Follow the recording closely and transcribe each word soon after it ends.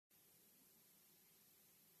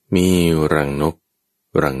มีรังนก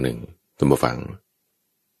รังหนึ่งท่านผู้ฟัง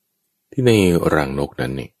ที่ในรังนกนั้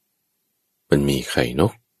นเนี่ยมันมีไข่น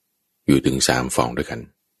กอยู่ถึง3 ฟองด้วยกัน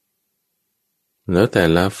แล้วแต่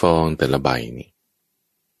ละฟองแต่ละใบนี่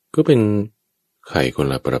ก็เป็นไข่คน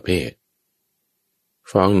ละประเภท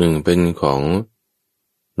ฟองหนึ่งเป็นของ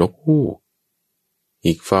นกฮูก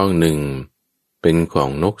อีกฟองหนึ่งเป็นของ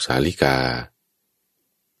นกสาลิกา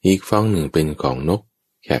อีกฟองหนึ่งเป็นของนก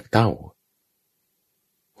แขกเต้า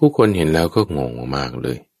ผู้คนเห็นแล้วก็งงมากเล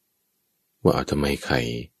ยว่าทำไมไข่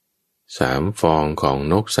3 ฟองของ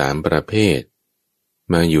นก3 ประเภท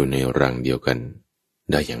มาอยู่ในรังเดียวกัน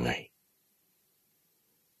ได้ยังไง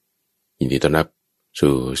ยินดีต้อนรับ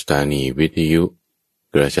สู่สถานีวิทยุ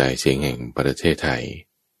กระจายเสียงแห่งประเทศไทย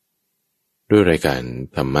ด้วยรายการ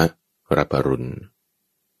ธรรมรับอรุณ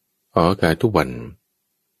ออกอากาศทุกวัน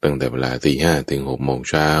ตั้งแต่เวลา 5:00 ถึง 6:00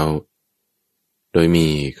 น.โดยมี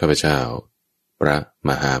ข้าพเจ้าพระม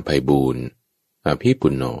หาไพบูลย์อภิปุ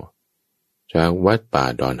ณโญจากวัดป่า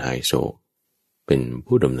ดอนไฮโศกเป็น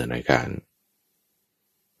ผู้ดำเนินรายการ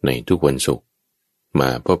ในทุกวันศุกร์มา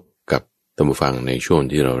พบกับท่านผู้ฟังในช่วง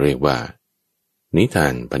ที่เราเรียกว่านิทา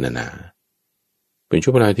นพรรณนาเป็นช่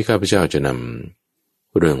วงเวลาที่ข้าพเจ้าจะน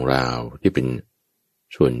ำเรื่องราวที่เป็น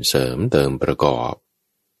ส่วนเสริมเติมประกอบ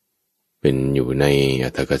เป็นอยู่ในอร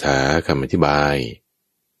รถกถาคำอธิบาย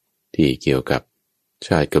ที่เกี่ยวกับช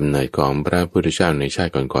าติกำเนิดของพระพุทธเจ้าในชา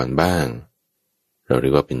ติก่อนๆบ้างเราเรี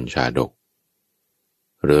ยกว่าเป็นชาดก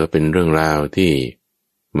หรือเป็นเรื่องราวที่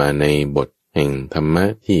มาในบทแห่งธรรมะ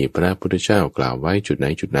ที่พระพุทธเจ้ากล่าวไว้จุดไ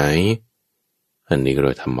หนอันนี้ก็เ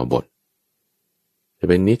รียกธรรมบทจะ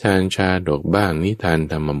เป็นนิทานชาดกบ้างนิทาน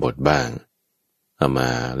ธรรมบทบ้างเอามา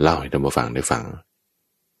เล่าให้ท่านผู้ฟังได้ฟัง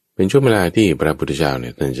เป็นช่วงเวลาที่พระพุทธเจ้าเนี่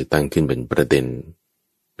ยท่านจะตั้งขึ้นเป็นประเด็น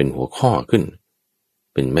เป็นหัวข้อขึ้น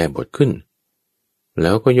เป็นแม่บทขึ้นแ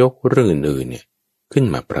ล้วก็ยกเรื่องอื่นๆเนี่ยขึ้น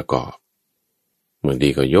มาประกอบบางที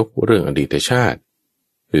ก็ยกเรื่องอดีตชาติ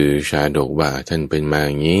คือชาดกว่าท่านเป็นมาอ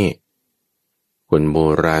ย่างนี้คนโบ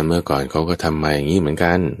ราณเมื่อก่อนเขาก็ทำมาอย่างนี้เหมือน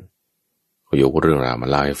กันเขายกเรื่องราวมา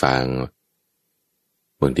เล่าให้ฟัง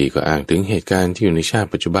บางทีก็อ้างถึงเหตุการณ์ที่อยู่ในชาติ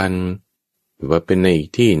ปัจจุบันหรือว่าเป็นในอีก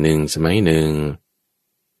ที่หนึ่งสมัยหนึ่ง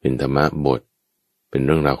เป็นธรรมะบทเป็นเ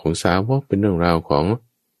รื่องราวของสาวกเป็นเรื่องราวของ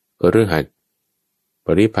ฤหัสป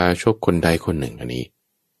ริพาชกคนใดคนหนึ่งอันนี้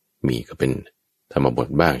มีก็เป็นธรรมบท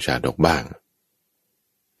บ้างชาดกบ้าง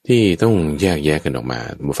ที่ต้องแยกแยะกันออกมา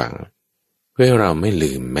ผู้ฟังเพื่อให้เราไม่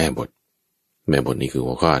ลืมแม่บทนี่คือ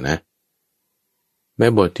หัวข้อนะแม่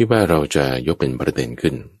บทที่ว่าเราจะยกเป็นประเด็น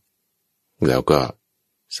ขึ้นแล้วก็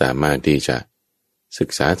สามารถที่จะศึก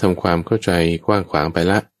ษาทำความเข้าใจกว้างขวางไป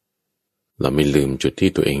ละเราไม่ลืมจุดที่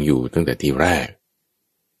ตัวเองอยู่ตั้งแต่ทีแรก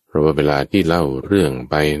เพราะว่าเวลาที่เล่าเรื่อง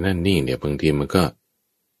ไปนั่นนี่เนี่ยบางทีมันก็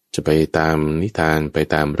จะไปตามนิทานไป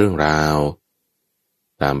ตามเรื่องราว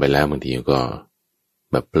ตามไปแล้วบางทีก็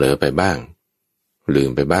แบบเผลอไปบ้างลืม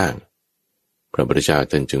ไปบ้างพระพุทธเจ้า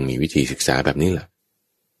ท่านจึงมีวิธีศึกษาแบบนี้แหละ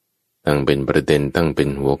ตั้งเป็นประเด็นตั้งเป็น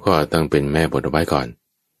หัวข้อตั้งเป็นแม่บทเอาไว้ก่อน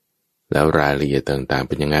แล้วรายละเอียดต่างๆเ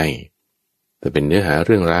ป็นยังไงแต่เป็นเนื้อหาเ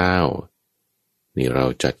รื่องราวนี่เรา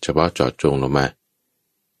จัดเฉพาะเจาะจงลงมา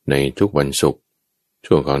ในทุกวันศุกร์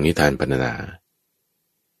ช่วงของนิทานพรรณนา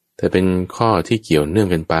แต่เป็นข้อที่เกี่ยวเนื่อง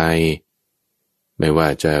กันไปไม่ว่า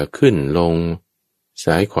จะขึ้นลง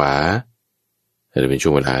ซ้ายขวาจะเป็นช่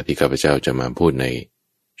วงเวลาที่ข้าพเจ้าจะมาพูดใน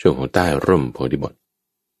ช่วงของใต้ร่มโพธิบท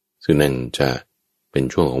ซึ่งนั่นจะเป็น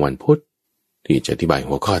ช่วงของวันพุธที่จะอธิบาย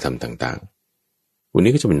หัวข้อธรรมต่างๆวัน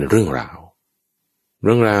นี้ก็จะเป็นเรื่องรา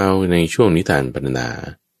วในช่วงนิทานพรรณนา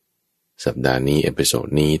สัปดาห์นี้เอพิโซด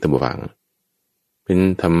นี้ท่านผู้ฟังเป็น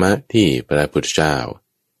ธรรมะที่พระพุทธเจ้า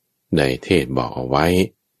ได้เทศบอกเอาไว้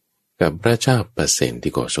กับพระเจ้าประเสน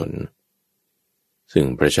ที่โกศลซึ่ง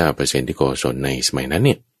พระเจ้าประเสนที่โกศลในสมัยนั้นเ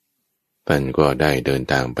นี่ยท่านก็ได้เดิน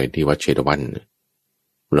ทางไปที่วัดเชตวัน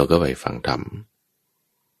แล้วก็ไปฟังธรรม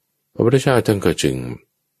พระพุทธเจ้าท่านก็จึง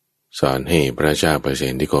สอนให้พระเจ้าประเส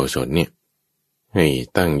นที่โกศลเนี่ยให้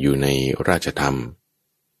ตั้งอยู่ในราชธรรม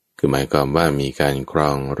คือหมายความว่ามีการคร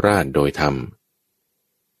องราชย์โดยธรรม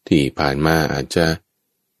ที่ผ่านมาอาจจะ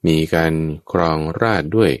มีการครองราชย์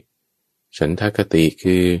ด้วยฉันทคติ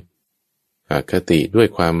คืออคติด้วย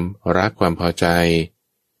ความรักความพอใจ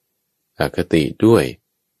อคติด้วย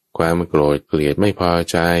ความโกรธเกลียดไม่พอ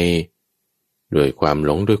ใจด้วยความห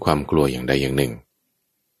ลงด้วยความกลัวอย่างใดอย่างหนึ่ง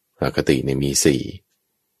อคติเนี่ยมี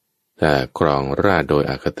4ถ้าครองราชย์โดย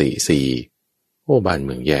อคติ4โอ้บ้านเ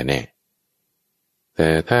มืองแย่แน่แต่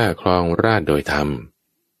ถ้าครองราชย์โดยธรรม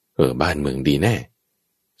บ้านเมืองดีแน่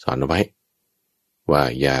สอนเอาไว้ว่า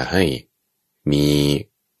อย่าให้มี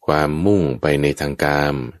ความมุ่งไปในทางกา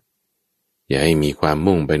มอย่าให้มีความ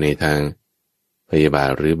มุ่งไปในทางพยาบาท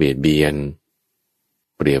หรือเบียดเบียน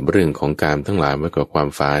เปรียบเรื่องของกามทั้งหลายไว้กับความ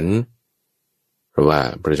ฝันเพราะว่า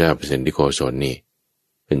พระเจ้าเปรตที่โกศลนี่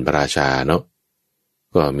เป็นพระราชาเนาะ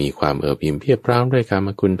ก็มีความเอิบอิ่มเพียบพร้อมด้วยกาม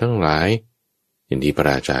คุณทั้งหลายอย่างที่พระ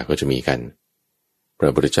ราชาก็จะมีกันพร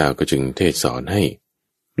ะพุทธเจ้าก็จึงเทศสอนให้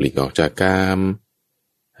หลีกออกจากกาม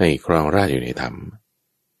ให้ครองราชอยู่ในธรรม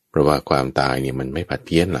เพราะว่าความตายเนี่ยมันไม่ผัดเ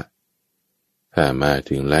พี้ยนล่ะถ้ามา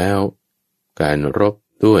ถึงแล้วการรบ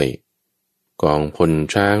ด้วยกองพล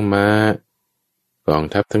ช้างม้ากอง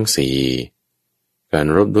ทัพทั้งสี่การ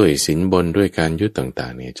รบด้วยสินบนด้วยการยุทธต่า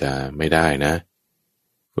งๆเนี่ยจะไม่ได้นะ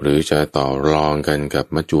หรือจะต่อรองกันกับ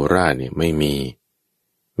มัจจุราชเนี่ยไม่มี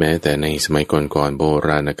แม้แต่ในสมัยก่อนๆโบร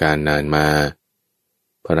าณกาลนานมา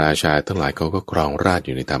พระราชาทั้งหลายเขาก็ครองราชอ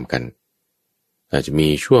ยู่ในธรรมกันอาจจะมี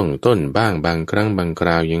ช่วงต้นบ้างบางครั้งบางคร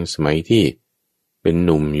าวยังสมัยที่เป็นห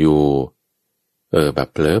นุ่มอยู่แบบ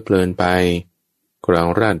เผลอเพลินไปครอง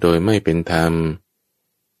ราชย์โดยไม่เป็นธรรม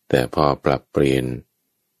แต่พอปรับเปลี่ยน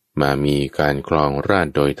มามีการครองราช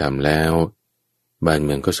ย์โดยธรรมแล้วบ้านเ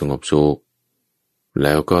มืองก็สงบสุขแ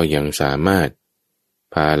ล้วก็ยังสามารถ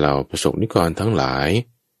พาเหล่าประสบนิกรทั้งหลาย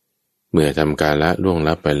เมื่อทำการละล่วง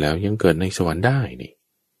ลับไปแล้วยังเกิดในสวรรค์ได้นี่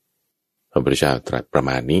พระพุทธเจ้าตรัสประม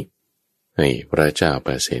าณนี้ให้พระเจ้าเป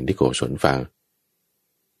รตที่โกศลฟัง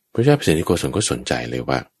พระเจ้าเปรตที่โกศลก็สนใจเลย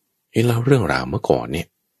ว่าเล่าเรื่องราวเมื่อก่อนเนี่ย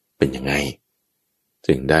เป็นยังไง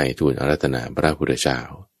จึงได้ทูลอาราธนาพระพุทธเจ้า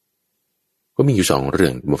ก็มีอยู่สองเรื่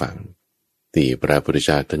องมาฟังที่พระพุทธเ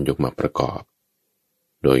จ้าท่านยกมาประกอบ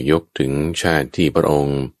โดยยกถึงชาติที่พระอง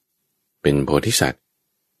ค์เป็นโพธิสัตว์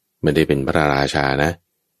ไม่ได้เป็นพระราชานะ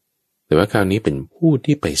แต่ว่าคราวนี้เป็นผู้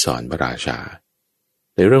ที่ไปสอนพระราชา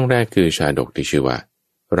ในเรื่องแรกคือชาดกที่ชื่อว่า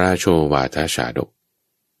ราโชวาทชาดก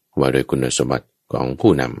ว่าโดยคุณสมบัติของ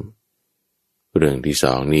ผู้นำเรื่องที่ส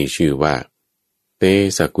องนี่ชื่อว่าเต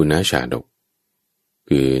สกุณชาดก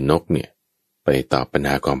คือนกเนี่ยไปตอบปัญห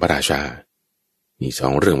าของพระราชามีสอ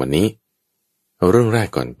งเรื่องวันนี้เอาเรื่องแรก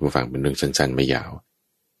ก่อนมาฟังเป็นเรื่องสั้นๆไม่ยาว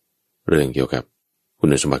เรื่องเกี่ยวกับคุ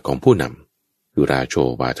ณสมบัติของผู้นำคือราโช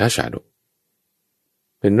วาทชาดก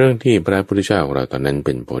เป็นเรื่องที่พระพุทธเจ้าของเราตอนนั้นเ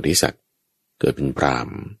ป็นโพธิสัตว์เกิดเป็นพราหม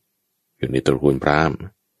ณ์อยู่ในตระกูลพราหมณ์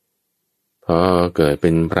พอเกิดเป็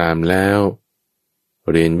นพราหมณ์แล้ว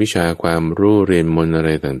เรียนวิชาความรู้เรียนมนต์อะไร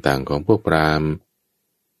ต่างๆของพวกพราหมณ์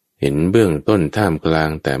เห็นเบื้องต้นท่ามกลาง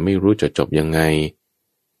แต่ไม่รู้จะจบยังไง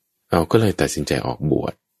ก็เลยตัดสินใจออกบว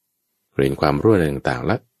ชเรียนความรู้อะไรต่างๆแ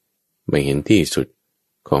ล้วไม่เห็นที่สุด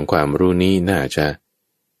ของความรู้นี้น่าจะ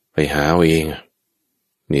ไปหาเอาเอง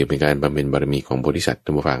นี่เป็นการบำเพ็ญบารมีของโพธิสัตว์ท่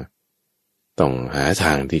านผู้ฟังต้องหาท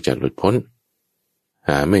างที่จะหลุดพ้นห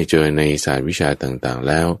าไม่เจอในศาสตร์วิชาต่างๆ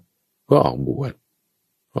แล้วก็ออกบวช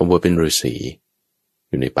เป็นฤาษีอ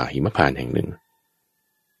ยู่ในป่าหิมพานต์แห่งหนึ่ง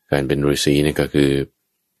การเป็นฤาษีนี่ก็คือ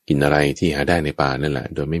กินอะไรที่หาได้ในป่านั่นแหละ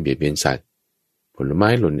โดยไม่เบียดเบียนสัตว์ผลไม้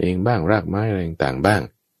หล่นเองบ้างรากไม้อะไรต่างๆบ้าง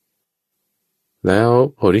แล้ว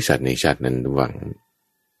โพธิสัตว์ในชาตินั้นหวัง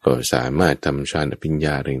ก็สามารถทำฌานอภิญญ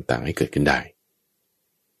าต่างๆให้เกิดขึ้นได้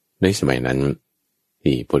ในสมัยนั้น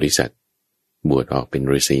ที่โพธิสัตว์บวชออกเป็น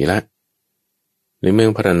ฤาษีละในเมือง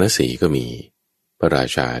พาราณสีก็มีพระรา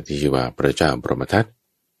ชาที่ชื่อว่าพระเจ้าพรหมทัต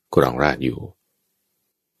ครองราชย์อยู่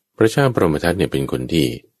พระเจ้าพรหมทัตเนี่ยเป็นคนที่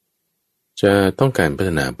จะต้องการพัฒ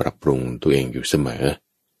นาปรับปรุงตัวเองอยู่เสมอ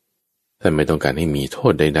ท่านไม่ต้องการให้มีโท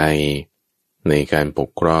ษใดๆในการปก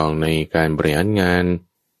ครองในการบริหารงาน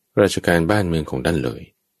ราชการบ้านเมืองของท่านเลย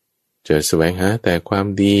จะแสวงหาแต่ความ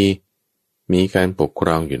ดีมีการปกคร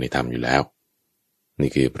องอยู่ในธรรมอยู่แล้วนี่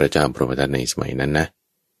คือพระเจ้าพรหมทัตในสมัยนั้นนะ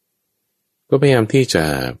ก็พยายามที่จะ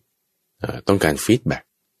ต้องการฟีดแ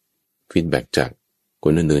บ็กจากค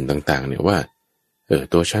นอื่นๆต่างๆเนี่ยว่า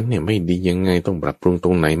ตัวฉันเนี่ยไม่ดียังไงต้องปรับปรุงตร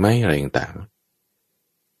งไหนไหมอะไรต่าง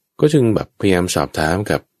ๆก็จึงแบบพยายามสอบถาม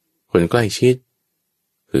กับคนใกล้ชิด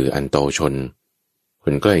คืออันโตชนค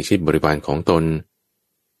นใกล้ชิดบริบาลของตน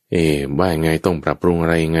ว่าไงต้องปรับปรุงอะ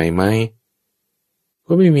ไรยังไงไหม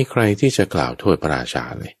ก็ไม่มีใครที่จะกล่าวโทษพระราชา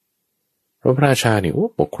เลยเพราะพระราชาเนี่ย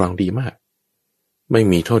ปกครองดีมากไม่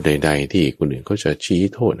มีโทษใดๆที่คนอื่นเขาจะชี้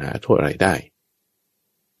โทษหาโทษอะไรได้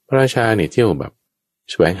พระราชาเนี่ยเที่ยวแบบ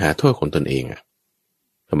แสวงหาโทษของตนเอง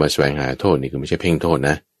ถ้ามาแสวงหาโทษนี่คือไม่ใช่เพ่งโทษ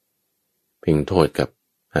นะเพ่งโทษกับ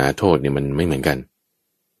หาโทษเนี่ยมันไม่เหมือนกัน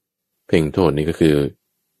เพ่งโทษนี่ก็คือ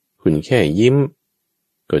คุณแค่ยิ้ม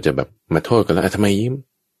ก็จะแบบมาโทษกันแล้วทำไมยิ้ม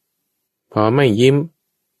พอไม่ยิ้ม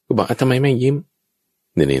ก็บอกทำไมไม่ยิ้ม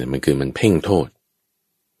นี่มันคือมันเพ่งโทษ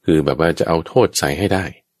คือแบบว่าจะเอาโทษใส่ให้ได้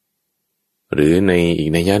หรือในอีก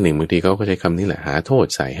นัยยะหนึ่งบางทีเขาก็ใช้คำนี้แหละหาโทษ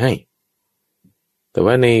ใส่ให้แต่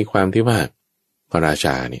ว่าในความที่ว่าพระราช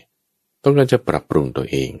าเนี่ยต้องการจะปรับปรุงตัว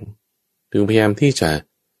เองจึงพยายามที่จะ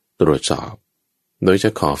ตรวจสอบโดยจะ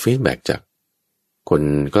ขอฟีดแบ็กจาก คน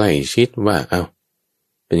ใกล้ชิดว่า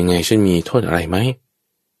เป็นยังไงฉันมีโทษอะไรไหม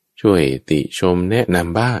ช่วยติชมแนะน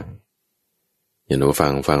ำบ้างอย่างหนู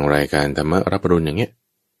ฟังรายการธรรมรับอรุณอย่างเงี้ย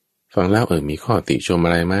ฟังแล้วมีข้อติชมอ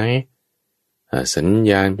ะไรไหมสัญ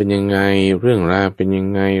ญาณเป็นยังไงเรื่องราวเป็นยัง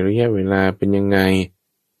ไงระยะเวลาเป็นยังไง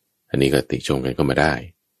อันนี้ก็ติชมกันก็มาได้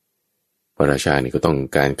พระราชานี่ก็ต้อง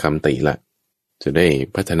การคำติละจะได้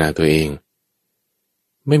พัฒนาตัวเอง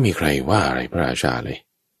ไม่มีใครว่าอะไรพระราชาเลย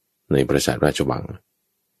ในปราสาทราชวัง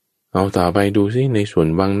เอาต่อไปดูซิในส่วน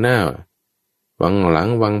วังหน้าวังหลัง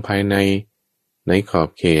วังภายในขอบ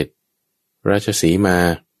เขตราชสีมา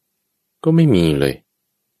ก็ไม่มีเลย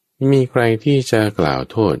ไม่มีใครที่จะกล่าว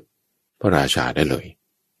โทษพระราชาได้เลย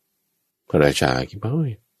พระราชาคิดว่า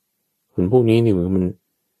คนพวกนี้นี่มัน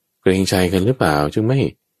เกรงใจกันหรือเปล่าจึงไม่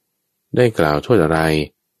ได้กล่าวโทษอะไร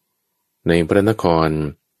ในพระนคร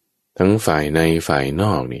ทั้งฝ่ายในฝ่ายน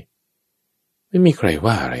อกนี่ไม่มีใคร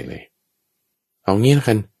ว่าอะไรเลยเอางี้ละ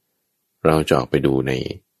กันเราจะออกไปดูใน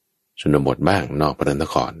ชนบทบ้างนอกพระน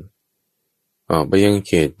ครออกไปยังเ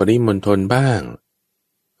ขตปริมณฑลบ้าง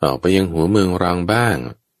ออกไปยังหัวเมืองรางบ้าง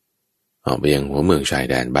ออกไปยังหัวเมืองชาย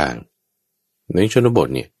แดนบ้างในชนบท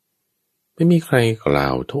เนี่ยไม่มีใครกล่า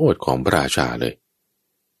วโทษของพระราชาเลย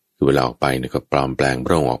คือเวลาออกไปเนี่ยก็ปลอมแปลงพ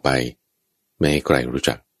ระองค์ออกไปไม่ให้ใครรู้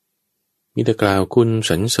จักมีแต่กล่าวคุณ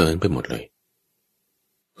สรรเสริญไปหมดเลย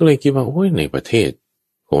ก็เลยคิดว่าในประเทศ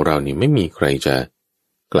ของเรานี่ไม่มีใครจะ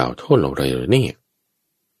กล่าวโทษเราเลยเนี่ย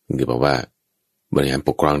คือบอกว่าบริหารป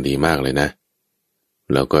กครองดีมากเลยนะ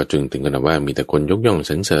แล้วก็จึงถึงกันว่ามีแต่คนยกย่อง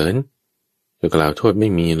สรรเสริญจะกล่าวโทษไม่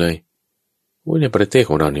มีเลยในประเทศ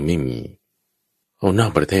ของเรานี่ไม่มีเอานอ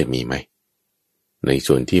กประเทศมีไหมใน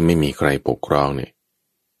ส่วนที่ไม่มีใครปกครองเนี่ย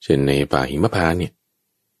เช่นในป่าหิมพานต์เนี่ย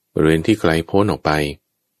บริเวณที่ไกลโพ้นออกไป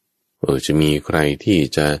จะมีใครที่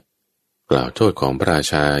จะกล่าวโทษของพระรา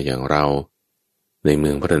ชาอย่างเราในเมื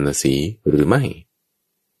องพระนครหรือไม่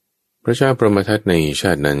พระเจ้าพรหมทัตในช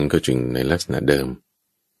าตินั้นก็จึงในลักษณะเดิม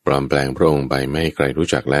ปลอมแปลงพระองค์ไปไม่ให้ใครรู้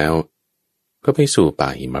จักแล้วก็ไปสู่ป่า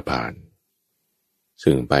หิมพานต์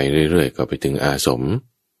ซึ่งไปเรื่อยๆก็ไปถึงอาสม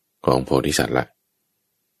ของโพธิสัตว์ละ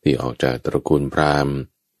ที่ออกจากตระกูลพราหมณ์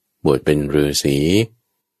บวชเป็นฤาษี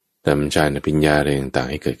ทำฌานปัญญาอะไรต่าง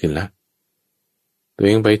ๆให้เกิดขึ้นละตัวเ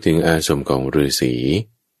องไปถึงอาสมของฤาษี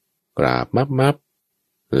กราบมับ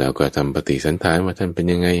แล้วก็ทำปฏิสันถานว่าท่านเป็น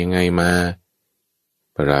ยังไงมา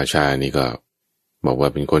พระราชานี่ก็บอกว่า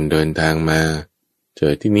เป็นคนเดินทางมาเจ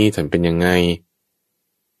อที่นี่ท่านเป็นยังไง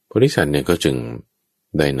โพธิสัตว์เนี่ยก็จึง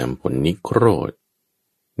ได้นำผลนิโครธ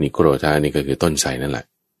ธานี่ก็คือต้นไทรนั่นแหละ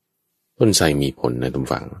ต้นไทรมีผลนะทุก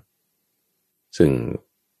ฝั่งซึ่ง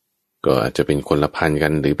ก็อาจจะเป็นคนละพันธุ์กั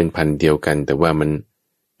นหรือเป็นพันธุ์เดียวกันแต่ว่ามัน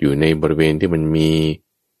อยู่ในบริเวณที่มันมี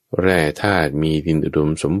แร่ธาตุมีดินอุดม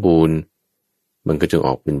สมบูรณ์มันก็จึงอ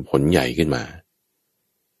อกเป็นผลใหญ่ขึ้นมา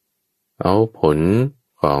เอาผล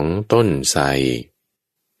ของต้นไทร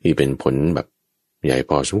ที่เป็นผลแบบใหญ่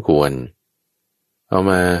พอสมควรเอา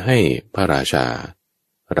มาให้พระราชา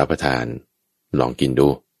รับประทานลองกินดู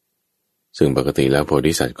ซึ่งปกติแล้วโพ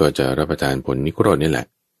ธิสัตว์ก็จะรับประทานผลนิโครธนี่แหละ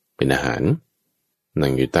เป็นอาหารนั่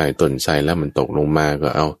งอยู่ใต้ต้นไทรแล้วมันตกลงมาก็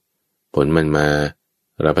เอาผลมันมา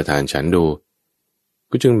รับประทานฉันดู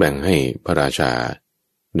ก็จึงแบ่งให้พระราชา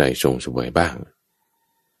ได้ทรงเสวยบ้าง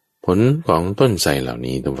ผลของต้นไทรเหล่า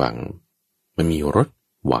นี้ทุกฝั่งมันมีรส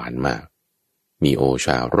หวานมากมีโอช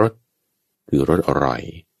ารสคือรสอร่อย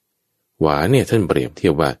หวานเนี่ยท่านเปรียบเที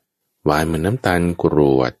ยบว่าหวานเหมือนน้ำตาลกร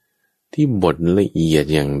วดที่บดละเอียด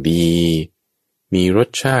อย่างดีมีรส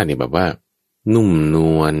ชาติเนี่ยแบบว่านุ่มน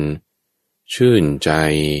วลชื่นใจ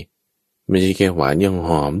ไม่ใช่แค่หวานยังห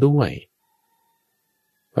อมด้วย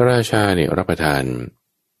พระราชาเนี่ยรับประทาน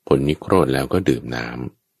ผลนิโครธแล้วก็ดื่มน้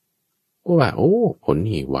ำว่าผล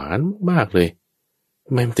นี่หวานมากเลยท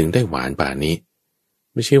ำไมมันถึงได้หวานป่านนี้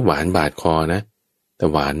ไม่ใช่หวานบาดคอนะแต่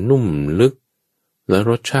หวานนุ่มลึกแล้ว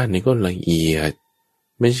รสชาตินี่ก็ละเอียด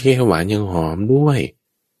ไม่ใช่แค่หวานยังหอมด้วย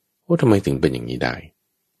ทำไมถึงเป็นอย่างนี้ได้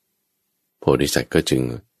โพธิสัตว์ก็จึง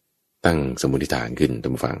ตั้งสมมติฐานขึ้นตา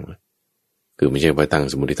มฟังคือไม่ใช่ว่าตั้ง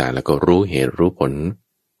สมมติฐานแล้วก็รู้เหตุรู้ผล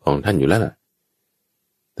ของท่านอยู่แล้วล่ะ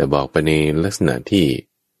แต่บอกไปในลักษณะที่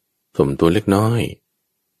สมตัวเล็กน้อย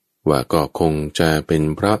ว่าก็คงจะเป็น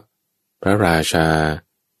เพราะพระราชา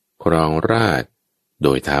ครองราชย์โด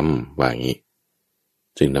ยธรรมว่าอย่างนี้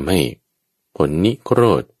จึงทำให้ผลนิโคร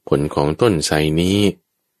ธผลของต้นไทรนี้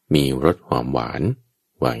มีรสหอมหวาน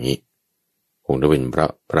ว่าอย่างนี้คงจะเป็นเพรา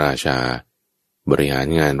ะพระราชาบริหาร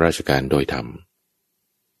งานราชการโดยธรรม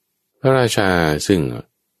พระราชาซึ่ง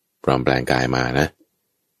ปลอมแปลงกายมานะ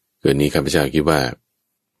เกิดนี้ข้าพเจ้าคิดว่า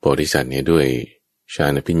โพธิสัตว์เนี่ยด้วยฌา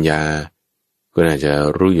นปัญญาก็น่าจะ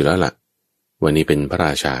รู้อยู่แล้วล่ะวันนี้เป็นพระร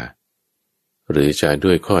าชาหรือจะด้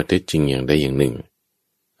วยข้อเท็จจริงอย่างใดอย่างหนึ่ง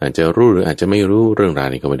อาจจะรู้หรืออาจจะไม่รู้เรื่องราว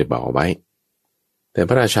นี้ก็ไม่ได้บอกเอาไว้ แต่พ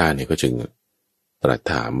ระราชาเนี่ยก็จึงตรัส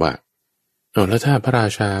ถามว่าเอาแล้วถ้าพระรา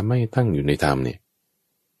ชาไม่ตั้งอยู่ในธรรมเนี่ย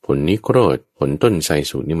ผลนิโครธผลต้นไทร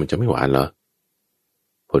สูตรนี่มันจะไม่หวานเหรอ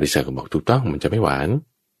โพธิสัตว์ก็บอกถูกต้องมันจะไม่หวาน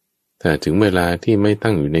แต่ถึงเวลาที่ไม่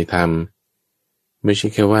ตั้งอยู่ในธรรมไม่ใช่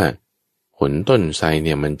แค่ว่าผลต้นไทรเ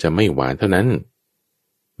นี่ยมันจะไม่หวานเท่านั้น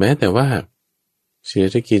แม้แต่ว่าเศรษ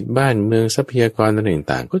ฐกิจบ้านเมืองทรัพยากร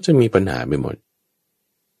ต่างๆก็จะมีปัญหาไปหมด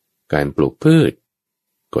การปลูกพืช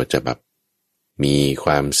ก็จะแบบมีค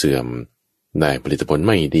วามเสื่อมได้ผลิตผลไ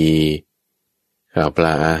ม่ดีข้าวปล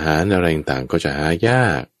าอาหารอะไรต่างๆก็จะหายา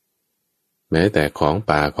กแม้แต่ของ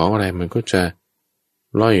ป่าของอะไรมันก็จะ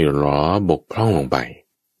ล่อยหลอบกพร่องลงไป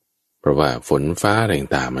เพราะว่าฝนฟ้าอะไร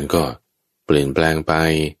ต่างๆมันก็เปลี่ยนแปลงไป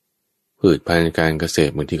พืชพันธุ์การเกษต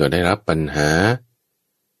รบางทีก็ได้รับปัญหา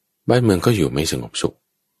บ้านเมืองก็อยู่ไม่สงบสุข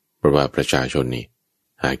เพราะว่าประชาชนนี่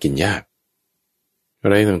หากินยากอะ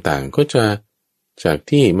ไรต่างๆก็จะจาก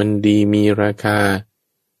ที่มันดีมีราคา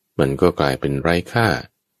มันก็กลายเป็นไร้ค่า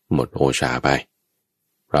หมดโอชาไป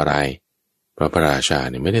เพราะอะไรเพราะพระราชา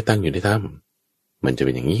เนี่ยไม่ได้ตั้งอยู่ในธรรมมันจะเ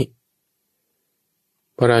ป็นอย่างนี้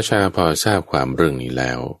พระราชาพอทราบความเรื่องนี้แ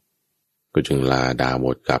ล้วก็จึงลาดาบ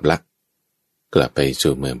ทกลับไป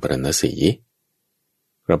สู่เมืองปรณสี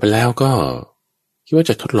กลับไปแล้วก็คิดว่า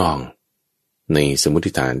จะทดลองในสมมุ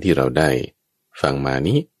ติฐานที่เราได้ฟังมา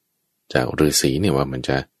นี้จากฤาษีเนี่ยว่ามันจ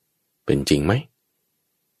ะเป็นจริงไหม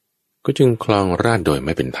ก็จึงครองราชย์โดยไ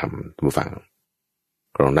ม่เป็นธรรมท่านผู้ฟัง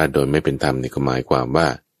ครองราชย์โดยไม่เป็นธรรมนี่ก็หมายความว่า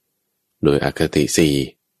โดยอคติสี่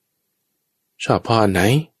ชอบพออันไหน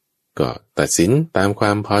ก็ตัดสินตามคว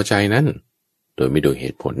ามพอใจนั้นโดยไม่ดูเห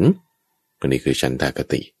ตุผลก็นี่คือฉันทาก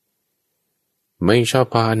ติไม่ชอบ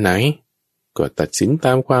พออันไหนก็ตัดสินต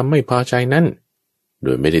ามความไม่พอใจนั้นโด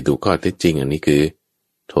ยไม่ได้ดูข้อเท็จจริงอันนี้คือ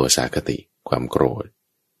โทสาคติความโกรธ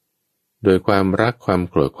โดยความรักความ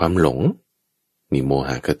โกรธความหลงนี่โมห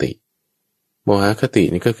คติโมหคติ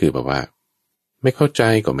นี่ก็คือแบบว่าไม่เข้าใจ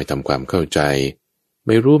ก็ไม่ทำความเข้าใจไ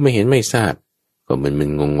ม่รู้ไม่เห็นไม่ทราบก็มึ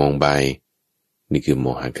นงงไปนี่คือโม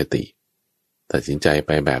หคติตัดสินใจไ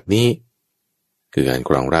ปแบบนี้คือการค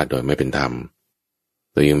รองราชย์โดยไม่เป็นธรรม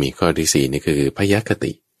โดยยังมีข้อที่สี่นี่คือพยค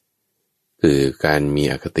ติคือการมี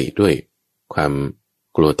อคติด้วยความ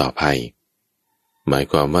กลัวต่อภัยหมาย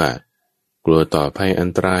ความว่ากลัวต่อภัยอัน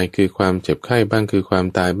ตรายคือความเจ็บไข้บ้างคือความ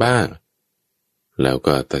ตายบ้างแล้ว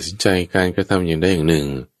ก็ตัดสินใจการกระทำอย่างใดอย่างหนึ่ง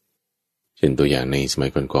เช่นตัวอย่างในสมัย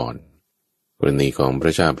ก่อนๆกรณีของพร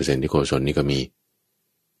ะเจ้าเปรตที่โกศลนี่ก็มี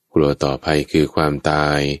กลัวต่อภัยคือความตา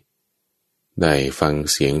ยได้ฟัง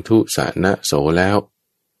เสียงทุสนะโสแล้ว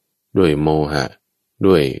ด้วยโมหะ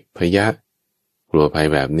ด้วยพยะกลัวภัย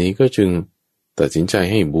แบบนี้ก็จึงตัดสินใจ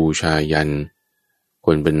ให้บูชายันค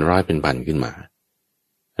นเป็นร้อยเป็นพันขึ้นมา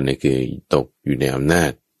อันนี้คือตกอยู่ในอำนา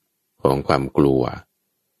จของความกลัว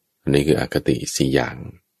อันนี้คืออคติสี่อย่าง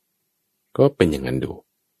ก็เป็นอย่างนั้นดู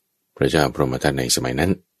พระเจ้าพรหมทัตในสมัยนั้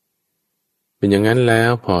นเป็นอย่างนั้นแล้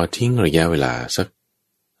วพอทิ้งระยะเวลาสัก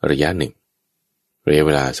ระยะหนึ่งระยะเ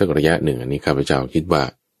วลาสักระยะหนึ่งอันนี้ข้าพเจ้าคิดว่า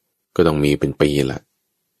ก็ต้องมีเป็นปีละ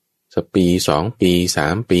สักปี2 ปี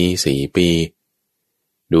3 ปี4 ปี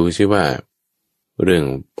ดูซิว่าเรื่อง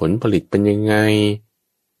ผลผลิตเป็นยังไง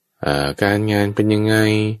การงานเป็นยังไง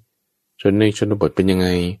จนในชนบทเป็นยังไง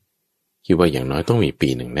คิดว่าอย่างน้อยต้องมีปี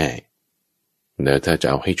หนึ่งแน่แล้วถ้าจะ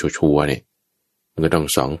เอาให้ชัวร์เนี่ยมันก็ต้อง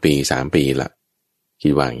2 ปี3 ปีละคิ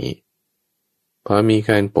ดว่าอย่างนี้พอมี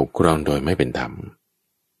การปกครองโดยไม่เป็นธรรม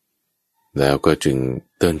แล้วก็จึง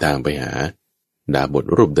เดินทางไปหาดาบท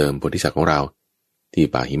รูปเดิมโพธิสัตว์ของเราที่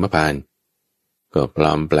ป่าหิมพานต์ก็ปล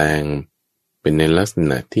อมแปลงเป็นในลักษ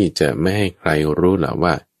ณะที่จะไม่ให้ใครรู้หรอก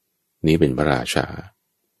ว่านี้เป็นพระราชา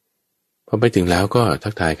พอไปถึงแล้วก็ทั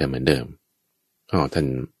กทายกันเหมือนเดิมท่าน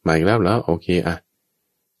มาอีกแล้วโอเค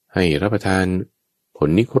ให้รับประทานผล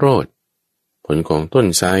นิโครธผลของต้น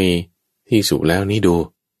ไทรที่สุกแล้วนี้ดู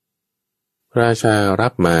พระราชารั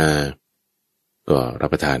บมาก็รับ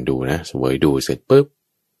ประทานดูนะเสวยดูเสร็จปุ๊บ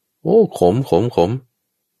โอ้ขม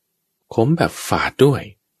แบบฝาดด้วย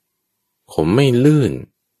ขมไม่ลื่น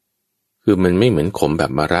คือมันไม่เหมือนขมแบ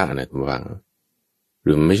บมะระนะทุกฝังห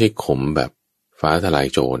รือไม่ใช่ขมแบบฟ้าทลาย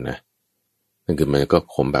โจรนะนั่นคือมันก็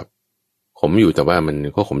ขมแบบขมอยู่แต่ว่ามัน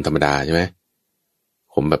ก็ขมธรรมดาใช่ไหม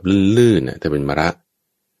ขมแบบลื่นๆนะแต่เป็นมะระ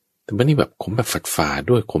แต่ไม่นี่แบบขมแบบฝาดๆ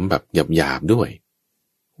ด้วยขมแบบหยาบๆด้วย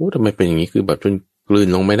โอ้ทำไมเป็นอย่างนี้คือแบบจนกลืน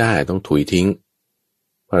ลงไม่ได้ต้องถุยทิ้ง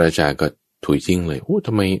พระราชาก็ถุยทิ้งเลยโอ้ท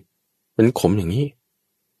ำไมมันขมอย่างนี้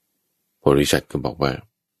โพธิสัตว์ก็บอกว่า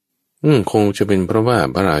คงจะเป็นเพราะว่า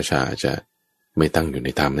พระราชาจะไม่ตั้งอยู่ใน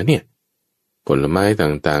ธรรมนะเนี่ยผลไม้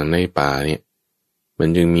ต่างๆในป่าเนี่ยมัน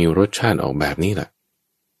จึงมีรสชาติออกแบบนี้แหละ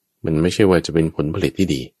มันไม่ใช่ว่าจะเป็นผลผลิตที่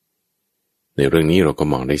ดีในเรื่องนี้เราก็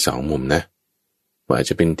มองได้2 มุมนะ ว่าอาจ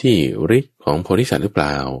จะเป็นที่ฤทธิ์ของโพธิสัตว์หรือเป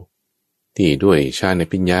ล่าที่ด้วยฌาน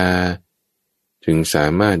ปัญญาจึงสา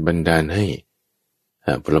มารถบันดาลให้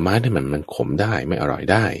ผลไม้ที่มันขมได้ไม่อร่อย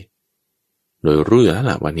ได้โดยรู้แล้ว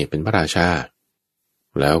ล่ะว่าเนี่ยเป็นพระราชา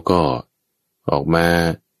แล้วก็ออกมา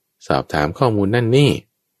สอบถามข้อมูลนั่นนี่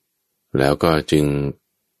แล้วก็จึง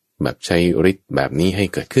แบบใช้ฤทธิ์แบบนี้ให้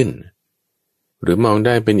เกิดขึ้นหรือมองไ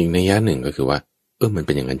ด้เป็นอีกนัยยะหนึ่งก็คือว่ามันเ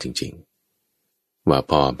ป็นอย่างนั้นจริงๆว่า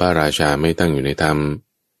พอพระราชาไม่ตั้งอยู่ในธรรม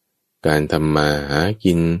การทำมาหา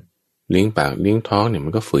กินเลี้ยงปากเลี้ยงท้องเนี่ยมั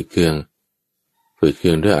นก็ฝืดเคือง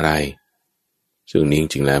ด้วยอะไรซึ่งนี้จ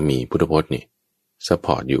ริงๆแล้วมีพุทธพจน์นี่ซัพพ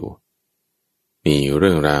อร์ตอยู่มีเ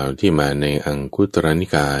รื่องราวที่มาในอังคุตรนิ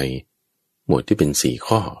กายหมวดที่เป็น4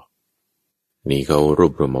ข้อนี่เขารว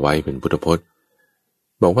บรวมมาไว้เป็นพุทธพจน์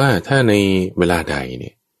บอกว่าถ้าในเวลาใดเ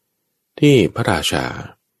นี่ยที่พระราชา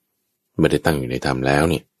ไม่ได้ตั้งอยู่ในธรรมแล้ว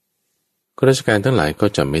เนี่ยข้าราชการทั้งหลายก็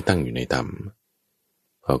จะไม่ตั้งอยู่ในธรรม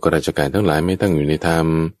พอข้าราชการทั้งหลายไม่ตั้งอยู่ในธรรม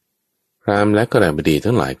พราหมณ์และกฤษบดี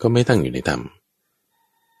ทั้งหลายก็ไม่ตั้งอยู่ในธรรม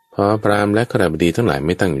พอพราหมณ์และกฤษบดีทั้งหลายไ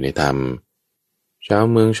ม่ตั้งอยู่ในธรรมชาว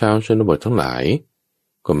เมืองชาวชนบททั้งหลาย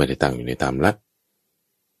ก็ไม่ได้ตั้งอยู่ในธรรมละ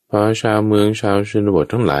พอชาวเมืองชาวชนบท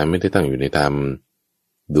ทั้งหลายไม่ได้ตั้งอยู่ในธรรม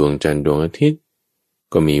ดวงจันทร์ดวงอาทิตย์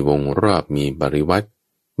ก็มีวงรอบมีปริวัติ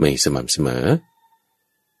ไม่สม่ำเสมอ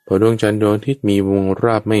พอดวงจันทร์ดวงอาทิตย์มีวงร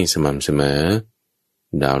อบไม่สม่ำเสมอ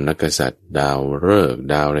ดาวนักษัตริย์ดาวฤกษ์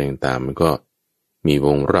ดาวอะไรต่างๆมันก็มีว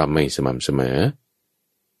งรอบไม่สม่ำเสมอ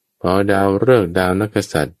พอดาวฤกษ์ดาวนัก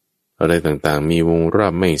ษัตริย์อะไรต่างๆมีวงรอ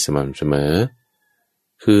บไม่สม่ำเสมอ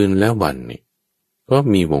คืนและวันนี่ก็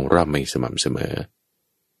มีวงรอบไม่สม่ำเสมอ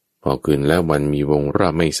พอคืนและวันมีวงรอ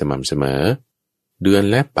บไม่สม่ำเสมอเดือน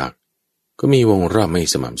และปักก็มีวงรอบไม่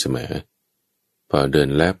สม่ำเสมอพอเดือน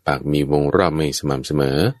และปักมีวงรอบไม่สม่ำเสม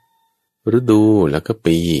อฤดูแล้วก็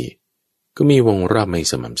ปีก็มีวงรอบไม่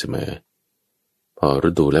สม่ำเสมอพอฤ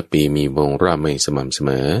ดูและปีมีวงรอบไม่สม่ำเสม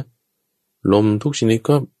อลมทุกชนิด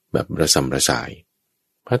ก็แบบระสำระสาย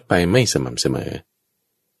พัดไปไม่สม่ำเสมอ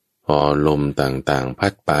พอลมต่างๆพั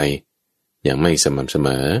ดไปอย่างไม่สม่ำเสม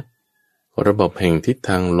อระบบแห่งทิศท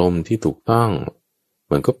างลมที่ถูกต้อง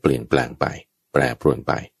มันก็เปลี่ยนแปลงไปแปรปรวนไ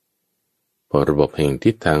ปพอระบบแห่ง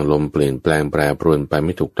ทิศทางลมเปลี่ยนแปลงแปรปรวนไปไ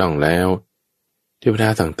ม่ถูกต้องแล้วเทวดา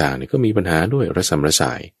ต่างๆเนี่ยก็มีปัญหาด้วยระสำระส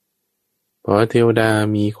ายพอเทวดา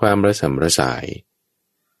มีความระสำระสาย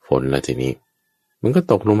ฝนละทีนี้มันก็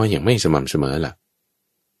ตกลงมาอย่างไม่สม่ำเสมอล่ะ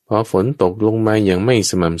พอฝนตกลงมาอย่างไม่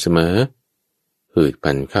สม่ำเสมอพืช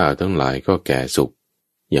พันธุ์ข้าวทั้งหลายก็แก่สุก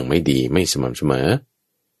อย่างไม่ดีไม่สม่ำเสมอ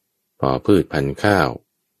พอพืชพันธุ์ข้าว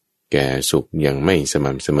แก่สุกอย่างไม่ส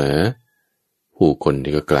ม่ำเสมอผู้คน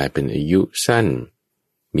ที่ก็กลายเป็นอายุสั้น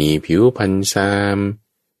มีผิวพรรณซาม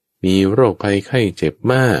มีโรคภัยไข้เจ็บ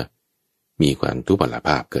มากมีความทุพพลภ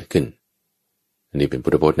าพเกิดขึ้นอันนี้เป็นพุ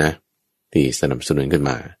ทธพจน์นะที่สนับสนุนขึ้น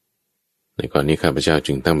มาในข้อนี้ข้าพเจ้า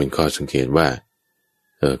จึงตั้งเป็นข้อสังเกตว่า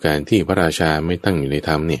การที่พระราชาไม่ตั้งอยู่ในธ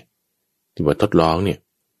รรมเนี่ยที่ว่าทดลองเนี่ย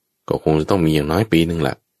ก็คงจะต้องมีอย่างน้อยปีหนึ่งล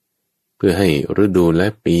ะเพื่อให้ฤดูและ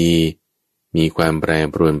ปีมีความแปร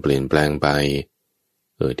ปรวนเปลี่ยนแปลงไป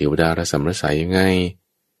เทวดาระสำระสายยังไง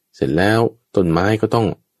เสร็จแล้วต้นไม้ก็ต้อง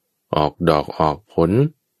ออกดอกออกผล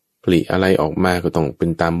ผลิอะไรออกมาก็ต้องเป็น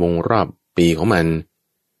ตามวงรอบปีของมัน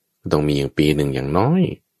ก็ต้องมีอย่างปีหนึ่งอย่างน้อย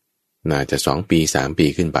น่าจะ2 ปี 3 ปี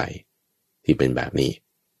ขึ้นไปที่เป็นแบบนี้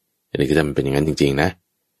อันนี้ก็จะเป็นอย่างนั้นจริงๆนะ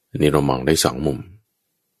อันนี้เรามองได้2 มุม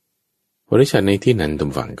บริษัทในที่นั้นทุ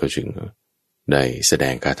กฝั่งก็จึงได้แสด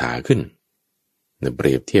งคาถาขึ้นเป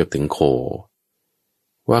รียบเทียบถึงโค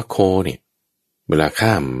ว่าโคเนี่ยเวลา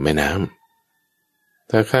ข้ามแม่น้ำ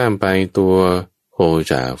ถ้าข้ามไปตัวโค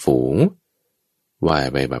จ่าฝูงว่าย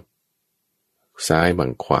ไปแบบซ้ายบั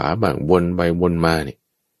งขวาบังวนไปวนมาเนี่ย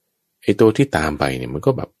ไอ้ตัวที่ตามไปเนี่ยมัน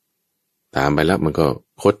ก็แบบตามไปแล้วมันก็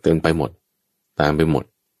คดเกินไปหมดตามไปหมด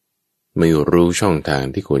ไม่รู้ช่องทาง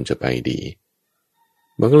ที่ควรจะไปดี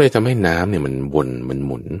มันก็เลยทำให้น้ำเนี่ยมันวนมันห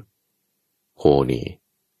มุนโคนี่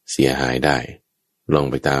เสียหายได้ลง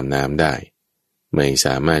ไปตามน้ำได้ไม่ส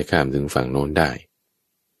ามารถข้ามถึงฝั่งโน้นได้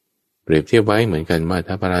เปรียบเทียบไว้เหมือนกันว่า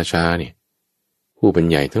ถ้าพระราชาเนี่ยผู้เป็น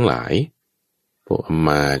ใหญ่ทั้งหลายพวกอม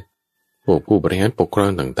าตย์พวกผู้บริหารปกครอ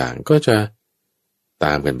งต่างๆก็จะต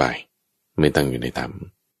ามกันไปไม่ตั้งอยู่ในธรรม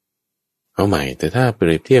เอาใหม่แต่ถ้าเป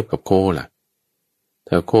รียบเทียบกับโคล่ะ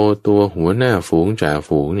ถ้าโคตัวหัวหน้าฝูงจ่า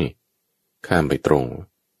ฝูงนี่ข้ามไปตรง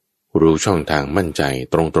รู้ช่องทางมั่นใจ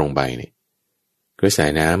ตรงไปเนี่ยกระแส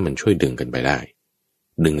น้ำมันช่วยดึงกันไปได้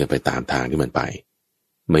ดึงกันไปตามทางที่มันไป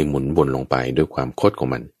ไม่หมุนวนลงไปด้วยความคดของ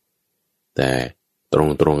มันแต่ตรง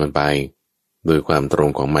กันไปโดยความตรง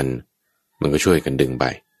ของมันก็ช่วยกันดึงไป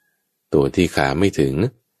ตัวที่ขาไม่ถึง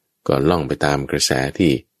ก็ล่องไปตามกระแส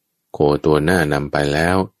ที่โคตัวหน้านำไปแล้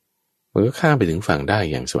ว มันก็ข้ามไปถึงฝั่งได้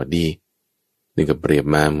อย่างสวัสดีนี่ก็เปรียบ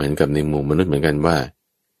มาเหมือนกับในหมู่มนุษย์เหมือนกันว่า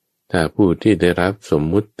ถ้าผู้ที่ได้รับสม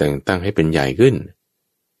มุติแต่งตั้งให้เป็นใหญ่ขึ้น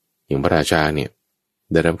อย่างพระราชาเนี่ย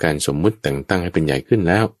ได้รับการสมมุติแต่งตั้งให้เป็นใหญ่ขึ้น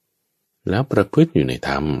แล้วประพฤติอยู่ในธ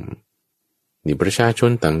รรมนี่ประชาช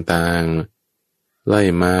นต่างๆไล่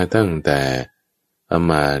มาตั้งแต่อ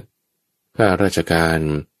มาตย์ข้าราชการ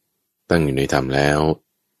ตั้งอยู่ในธรรมแล้ว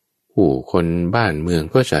ผู้คนบ้านเมือง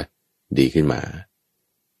ก็จะดีขึ้นมา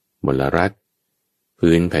มลรัฐ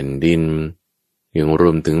พื้นแผ่นดินยังร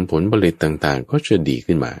วมถึงผลผลิตต่างๆก็จะดี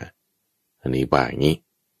ขึ้นมาอันนี้ว่าอย่างนี้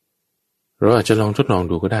เราอาจจะลองทดลอง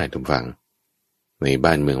ดูก็ได้ทุกฝั่งใน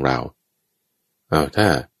บ้านเมืองเราถ้า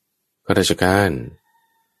ข้าราชการ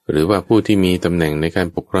หรือว่าผู้ที่มีตำแหน่งในการ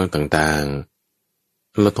ปกครองต่าง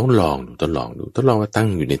ๆเราทดลองว่าตั้ง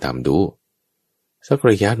อยู่ในธรรมดูสัก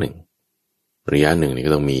ระยะหนึ่งนี่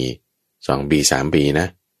ก็ต้องมี2 ปี 3 ปีนะ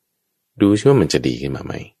ดูซิว่ามันจะดีขึ้นมาไ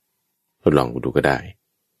หมทดลองดูก็ได้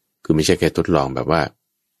คือไม่ใช่แค่ทดลองแบบว่า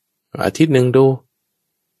อาทิตย์หนึ่งดู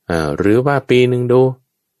หรือว่าปีหนึ่งดู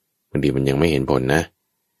บางทีมันยังไม่เห็นผลนะ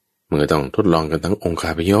มันก็ต้องทดลองกันทั้งองค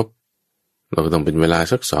าพยพเราก็ต้องเป็นเวลา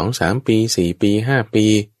สัก2-3 ปี4 ปี 5 ปี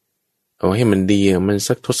เอาให้มันดีมัน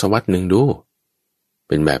สักทศวรรษหนึ่งดูเ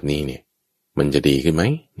ป็นแบบนี้เนี่ยมันจะดีขึ้นไหม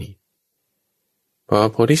นี่พอ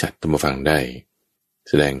โพธิสัตว์ธรรมฟังได้แ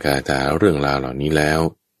สดงคาถาเรื่องราวเหล่านี้แล้ว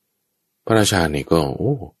พระราชาเนี่ยก็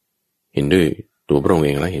เห็นด้วยตัวพระองค์เอ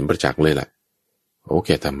งแล้วเห็นประจักษ์เลยล่ะแก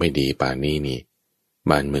ทำไม่ดีป่านนี้นี่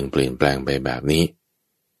บ้านเมืองเปลี่ยนแปลงไปแบบนี้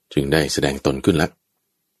จึงได้แสดงตนขึ้นละ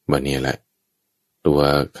วันนี้แหละตัว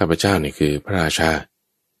ข้าพเจ้านี่คือพระราชา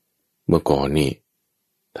เมื่อก่อนนี่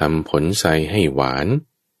ทำผลไทรให้หวาน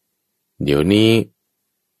เดี๋ยวนี้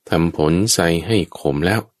ทำผลไทรให้ขมแ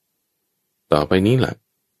ล้วต่อไปนี้ล่ะ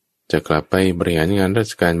จะกลับไปบริหารงานรา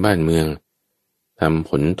ชการบ้านเมืองทำผ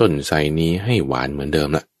ลต้นไทรนี้ให้หวานเหมือนเดิม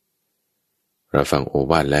ละเราฟังโอ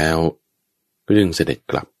วาทแล้วก็จึงเสด็จ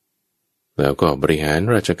กลับแล้วก็บริหาร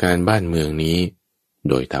ราชการบ้านเมืองนี้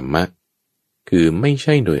โดยธรรมะคือไม่ใ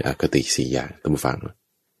ช่โดยอคติ4 อย่างท่านผู้ฟัง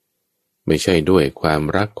ไม่ใช่ด้วยความ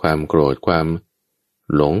รักความโกรธความ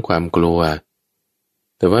หลงความกลัว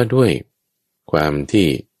แต่ว่าด้วยความที่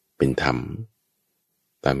เป็นธรรม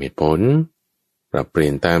ตามเหตุผลปรับเปลี่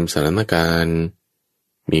ยนตามสถานการณ์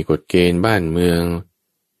มีกฎเกณฑ์บ้านเมือง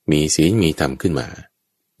มีศีลมีธรรมขึ้นมา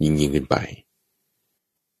ยิ่งขึ้นไป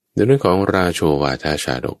ในเรื่องของราโชวาทช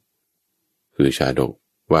าดกคือชาดก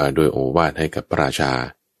ว่าด้วยโอวาทให้กับพระราชา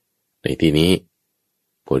ในที่นี้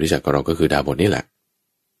โพธิสัตว์ของเราก็คือดาบทนี่แหละ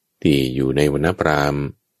ที่อยู่ในวรรณพราหมณ์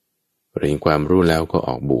เรียนความรู้แล้วก็อ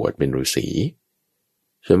อกบวชเป็นฤาษี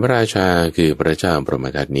ส่วนพระราชาคือพระเจ้าพรหม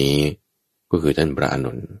ทัตนี้ก็คือท่านพระอาน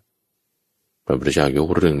นท์พระพุทธเจ้ายก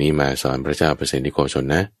เรื่องนี้มาสอนพระเจ้าเปรตนิโคชน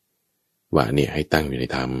นะว่าเนี่ยให้ตั้งอยู่ใน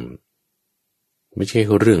ธรรมไม่ใช่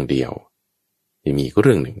เรื่องเดียวยังมีก็เ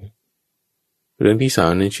รื่องหนึ่งเรื่องที่สอง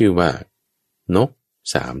นั้นชื่อว่านก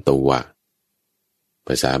3 ตัวภ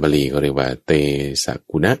าษาบาลีก็เรียกว่าเตสัก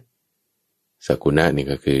กุณะสักกุณะนี่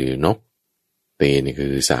ก็คือนกเตนี่คื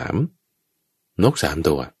อ3นก3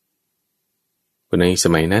 ตัวในส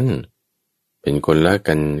มัยนั้นเป็นคนละ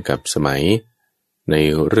กันกับสมัยใน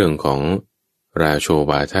เรื่องของราโช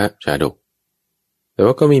วาทชาดกแต่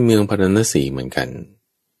ว่าก็มีเมืองพาราณสีเหมือนกัน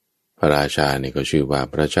พระราชาเนี่ยก็ชื่อว่า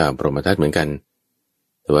พระเจ้าพรหมทัตเหมือนกัน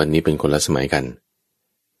แต่ว่านี้เป็นคนละสมัยกัน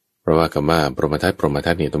เพราะว่าคำว่าพรหมทั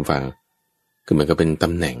ตเนี่ยต้องฟังคือมันก็เป็นต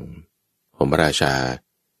ำแหน่งของพระราชา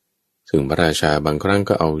ซึ่งพระราชาบางครั้ง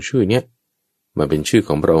ก็เอาชื่อเนี้ยมาเป็นชื่อข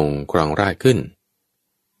องพระองค์ครองราชย์ขึ้น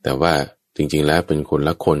แต่ว่าจริงๆแล้วเป็นคน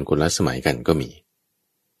ละสมัยกันก็มี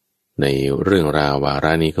ในเรื่องราววาร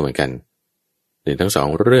ะนี้ก็เหมือนกันในทั้ง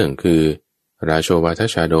2 เรื่องคือราโชวาท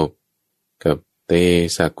ชาดกกับเต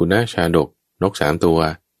สักกุณชาดกนก3 ตัว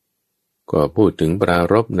ก็พูดถึงปรา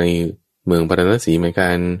รภในเมืองพาราณสีเหมือนกั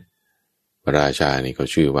นพระราชานี่ก็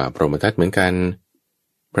ชื่อว่าพรหมทัตเหมือนกัน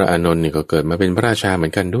พระอานนท์นี่ก็เกิดมาเป็นพระราชาเหมื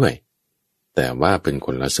อนกันด้วยแต่ว่าเป็นค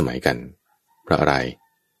นละสมัยกันเพราะอะไร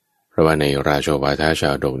เพราะว่าในราโชวาทชา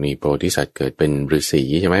ดกนี้โพธิสัตว์เกิดเป็นฤาษี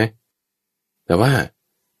ใช่ไหมแต่ว่า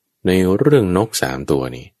ในเรื่องนก3 ตัว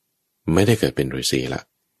นี่ไม่ได้เกิดเป็นฤาษีละ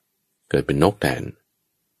เกิดเป็นนกแทน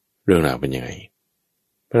เรื่องราวเป็นยังไง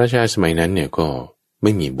พระราชาสมัยนั้นเนี่ยก็ไ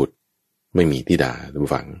ม่มีบุตรไม่มีธิดาทุก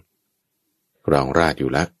ฝั่งครองราชอ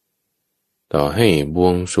ยู่ละต่อให้บว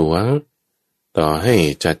งสรวงต่อให้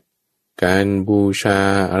จัดการบูชา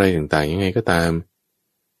อะไรต่างๆยังไงก็ตาม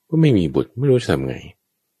ก็ไม่มีบุตรไม่รู้จะทำไง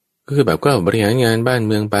ก็คือแบบก็บริหารงานบ้านเ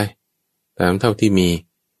มืองไปตามเท่าที่มี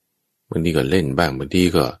บางทีก็เล่นบ้างบางที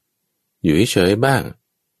ก็อยู่เฉยๆบ้าง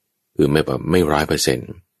คือไม่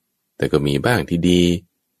100%แต่ก็มีบ้างที่ดี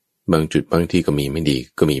บางจุดบางทีก็มีไม่ดี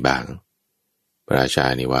ก็มีบ้าง พระราชา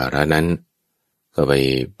ในวาระนั้นก็ไป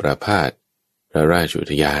ประพาสพระราชอุ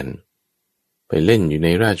ทยานไปเล่นอยู่ใน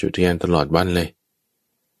ราชอุทยานตลอดวันเลย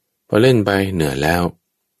พอเล่นไปเหนื่อยแล้ว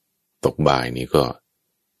ตกบ่ายนี่ก็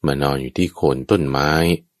มานอนอยู่ที่โคนต้นไม้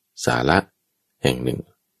สาระแห่งหนึ่ง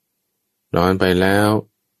นอนไปแล้ว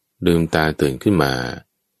ลืมตาตื่นขึ้นมา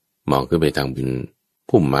มองขึ้นไปทางบน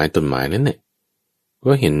พุ่มไม้ต้นไม้นั้นเนี่ย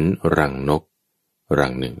ก็เห็นรังนกรั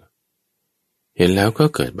งหนึ่งเห็นแล้วก็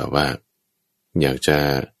เกิดแบบว่าอยากจะ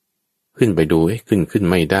ขึ้นไปดูขึ้น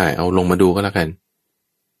ไม่ได้เอาลงมาดูก็แล้วกัน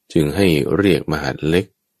จึงให้เรียกมหาดเล็ก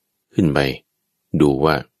ขึ้นไปดู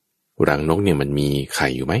ว่ารังนกเนี่ยมันมีไข่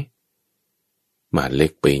อยู่ไหมมหาดเล็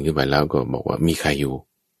กปีนขึ้นไปแล้วก็บอกว่ามีไข่อยู่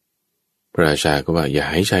พระราชาก็ว่าอย่า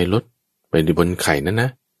ให้ชายลดไปบนไข่นั้นนะ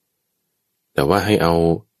แต่ว่าให้เอา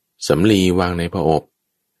สำลีวางในผอบ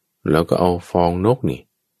แล้วก็เอาฟองนกนี่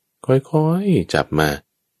ค่อยๆจับมา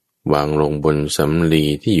วางลงบนสำลี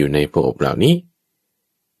ที่อยู่ในผอบเหล่านี้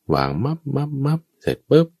วางมับเสร็จ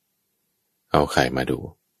ปุ๊บเอาไข่มาดู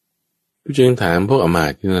จึงถามพวกอมา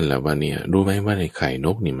ตย์ที่นั่นแหละว่าเนี่ยรู้ไหมว่าในไข่น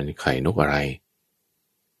กนี่มันไข่นกอะไร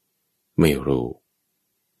ไม่รู้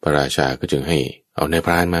พระราชาก็จึงให้เอานายพ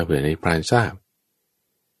รานมาเผื่อนายพรานทราบ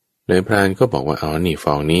นายพรานก็บอกว่าเอานี่ฟ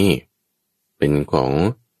องนี้เป็นของ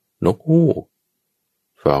นกฮูก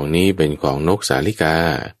ฟองนี้เป็นของนกสาลิกา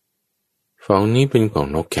ฟองนี้เป็นของ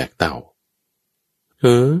นกแขกเต่า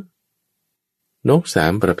นก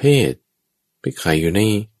3ประเภทไปไข่อยู่ใน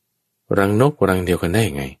รังนกรังเดียวกันได้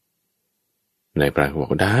ยังไงนายพรานบ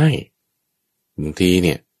อกได้บางทีเ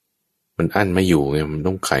นี่ยมันอั้นไม่อยู่ไงมัน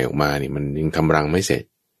ต้องไข่ออกมานี่มันยังทำรังไม่เสร็จ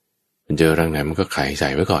มันเจอรังไหนมันก็ไข่ใส่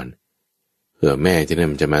ไว้ก่อนเผื่อแม่ที่นั่น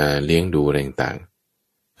มันจะมาเลี้ยงดูอะไรต่าง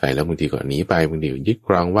ๆไข่แล้วบางทีก็หนีไปบางทียึดก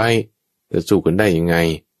รองไว้จะสู้กันได้ยังไง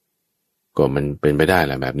ก็มันเป็นไปได้แห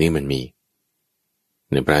ละแบบนี้มันมี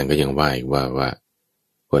นายพรานก็ยังว่าอีกว่า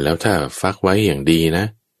ก็แล้วถ้าฟักไว้อย่างดีนะ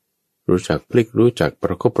รู้จักพลิกรู้จักป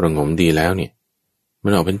ระคบประงมดีแล้วเนี่ยมั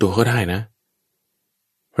นออกเป็นตัวก็ได้นะ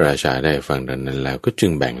พระราชาได้ฟังดังนั้นแล้วก็จึ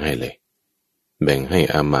งแบ่งให้เลยแบ่งให้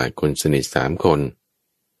อามาตย์คนสนิท3 คน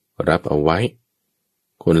รับเอาไว้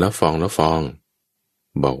คนละฟอง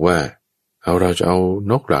บอกว่าเราจะเอา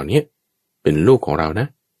นกเหล่านี้เป็นลูกของเรานะ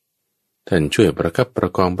ท่านช่วยประคับปร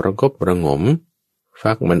ะคองประคบประงม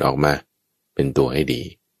ฟักมันออกมาเป็นตัวให้ดี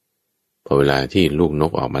พอเวลาที่ลูกน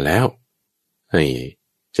กออกมาแล้วให้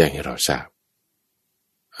แจ้งให้เราทราบ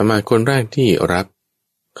อามาตย์คนแรกที่รับ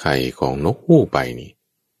ไข่ของนกฮูกไปนี่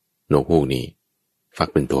นกฮูกนี่ฟัก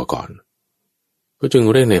เป็นตัวก่อนก็จึง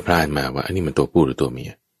เรียกนายพรานมาว่าอันนี้มันตัวผู้หรือตัวเมี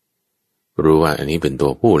ยรู้ว่าอันนี้เป็นตั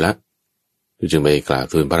วผู้ละจึงไปกล่าว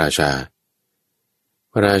ทูลพระราชา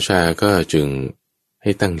พระราชาก็จึงใ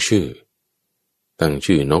ห้ตั้งชื่อ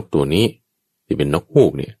นกตัวนี้ที่เป็นนกฮู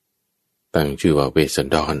กเนี่ยตั้งชื่อว่าเวสสัน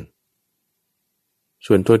ดร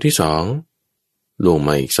ส่วนตัวที่2ลงม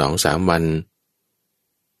าอีก 2-3 วัน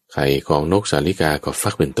ไข่ของนกสาลิกาก็ฟั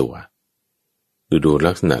กเป็นตัวดู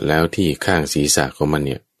ลักษณะแล้วที่ข้างศีรษะของมันเ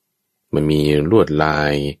นี่ยมันมีลวดลา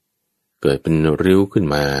ยเกิดเป็นริ้วขึ้น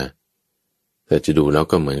มาแต่จะดูแล้ว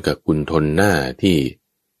ก็เหมือนกับกุณฑลหน้าที่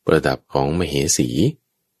ประดับของมเหสี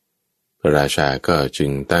พระราชาก็จึ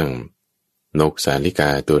งตั้งนกสาลิกา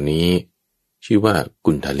ตัวนี้ชื่อว่า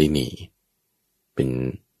กุณฑลินีเป็น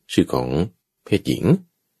ชื่อของเพศหญิง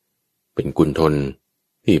เป็นกุณฑล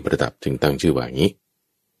ที่ประดับจึงตั้งชื่อว่างี้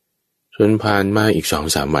ส่วนผ่านมาอีก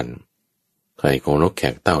 2-3 วันไข่ของนกแข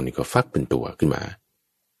กเต่านี่ก็ฟักเป็นตัวขึ้นมา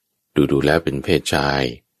ดูแล้วเป็นเพศชาย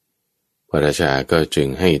พระราชาก็จึง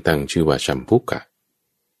ให้ตั้งชื่อว่าชัมพุกะ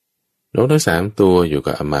นกทั้ง3ตัวอยู่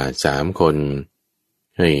กับอามาตย์3 คน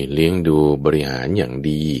ให้เลี้ยงดูบริหารอย่าง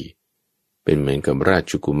ดีเป็นเหมือนกับรา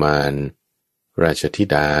ชกุมารราชธิ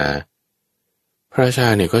ดาพระราชา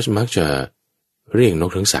เนี่ยก็มักจะเรียกน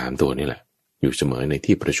กทั้ง3 ตัวนี่แหละอยู่เสมอใน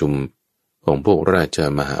ที่ประชุมของพวกราช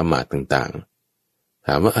มหาอมาตย์ต่างๆถ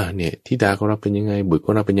ามว่าเนี่ยธิดาของเราเป็นยังไงบุตรข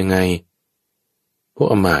องเราเป็นยังไงพวก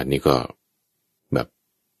อมาตย์นี่ก็แบบ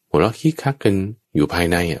หัวเราะคิกคักกันอยู่ภาย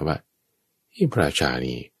ในว่าพระราชา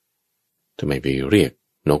นี่ทำไมไปเรียก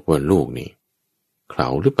นกว่าลูกนี่เขลา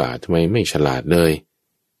หรือเปล่าทำไมไม่ฉลาดเลย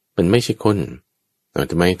มันไม่ใช่คน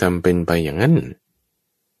ทำไมทำเป็นไปอย่างนั้น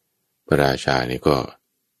พระราชานี่ก็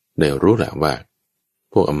ได้รู้แหละว่า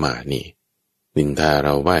พวกอมาตย์นี่นินทาเร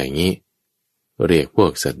าว่าอย่างนี้เรียกพว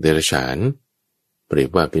กสัตว์เดรัจฉานเปรียบ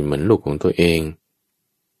ว่าเป็นเหมือนลูกของตัวเอง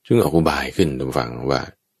จึงออกอุบายขึ้นตามฟังว่า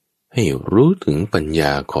ให้รู้ถึงปัญญ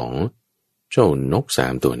าของเจ้านก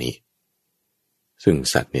3 ตัวนี้ซึ่ง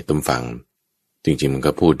สัตว์ในตามฟังจริงๆมัน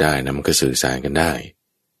ก็พูดได้นะมันก็สื่อสารกันได้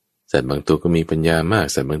สัตว์บางตัวก็มีปัญญามาก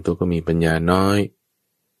สัตว์บางตัวก็มีปัญญาน้อย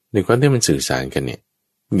ในความที่มันสื่อสารกันเนี่ย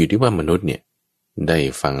อยู่ที่ว่ามนุษย์เนี่ยได้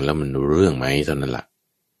ฟังแล้วมันรู้เรื่องไหมเท่านั้นล่ะ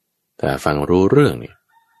แต่ฟังรู้เรื่องเนี่ย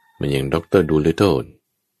มันอย่างด็อกเตอร์ดูลิตเติล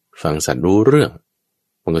ฟังสัตว์รู้เรื่อง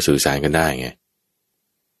มันก็สื่อสารกันได้ไง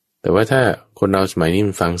แต่ว่าถ้าคนเราสมัยนี้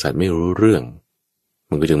มันฟังสัตว์ไม่รู้เรื่อง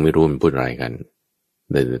มันก็จึงไม่รู้มันพูดอะไรกัน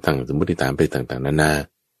แต่ตั้งสมมติฐานไปต่างๆนานา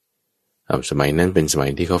เอาสมัยนั้นเป็นสมัย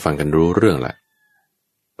ที่เขาฟังกันรู้เรื่องละ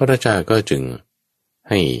พระราชาก็จึง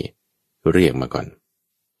ให้เรียกมาก่อน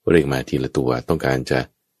เรียกมาทีละตัวต้องการจะ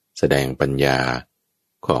แสดงปัญญา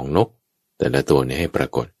ของนกแต่ละตัวนี้ให้ปรา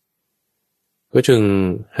กฏก็จึง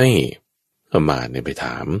ให้อมาตย์ไปถ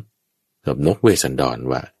ามกับนกเวสสันดร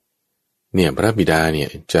ว่าเนี่ยพระบิดาเนี่ย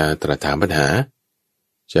จะตรัสถามปัญหา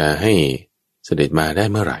จะให้เสด็จมาได้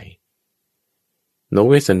เมื่อไหร่นก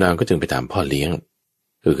เวสสันดรก็จึงไปถามพ่อเลี้ยง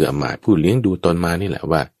คืออมาตย์ผู้เลี้ยงดูตนมานี่แหละ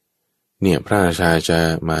ว่าเนี่ยพระราชาจะ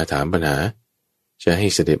มาถามปัญหาจะให้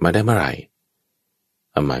เสด็จมาได้เมื่อไหร่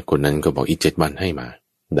อมาตย์คนนั้นก็บอกอีก7 วันให้มา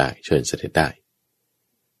ได้เชิญเสด็จได้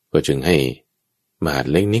ก็จึงให้มหาด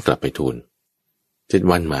เล็กนี้กลับไปทูล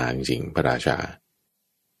7 วันมาจริงๆพระราชา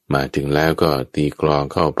มาถึงแล้วก็ตีกลอง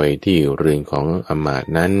เข้าไปที่เรือนของอมาต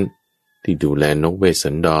ย์นั้นที่ดูแลนกเวส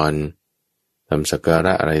สันดรทำสักการ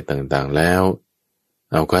ะอะไรต่างๆแล้ว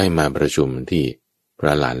เอาก็ให้มาประชุมที่พร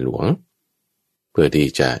ะลานหลวงเพื่อที่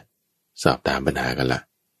จะสอบถามปัญหากันละ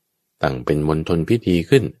ตั้งเป็นมณฑลพิธี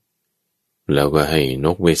ขึ้นแล้วก็ให้น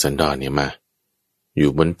กเวสสันดรเนี่ยมาอยู่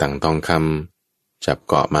บนตังทองคำจับ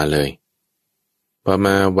เกาะมาเลยพอม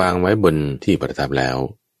าวางไว้บนที่ประทับแล้ว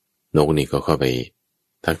นกนี่ก็เข้าไป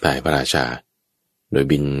ทักทายพระราชาโดย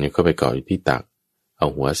บินเข้าไปเกาะอยู่ที่ตักเอา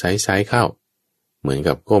หัวซ้ายเข้าเหมือน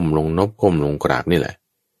กับก้มลงนบก้มลงกราบนี่แหละ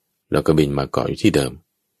แล้วก็บินมาเกาะอยู่ที่เดิม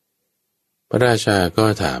พระราชาก็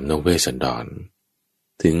ถามนกเวสสันดร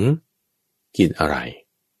ถึงกิจอะไร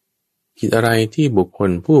ที่บุคค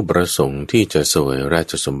ลผู้ประสงค์ที่จะเสวยรา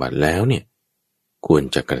ชสมบัติแล้วเนี่ยควร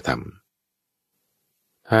จะกระท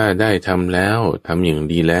ำถ้าได้ทำแล้วทำอย่าง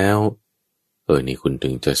ดีแล้วนี่คุณถึ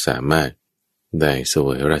งจะสามารถได้เสว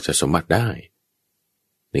ยราชสมบัติได้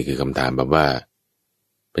นี่คือคำถามแบบว่า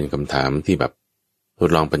เป็นคำถามที่แบบทด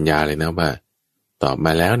ลองปัญญาเลยนะว่าตอบม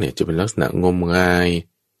าแล้วเนี่ยจะเป็นลักษณะงมงาย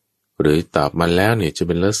หรือตอบมาแล้วเนี่ยจะเ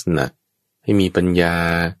ป็นลักษณะให้มีปัญญา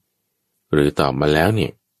หรือตอบมาแล้วเนี่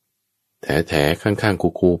ยแถข้าง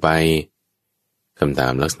ๆคูๆไปคำถา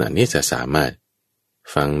มลักษณะนี้จะสามารถ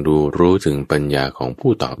ฟังดูรู้ถึงปัญญาของ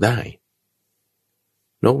ผู้ตอบได้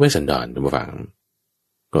นกเวสสันดรท่านผู้ฟัง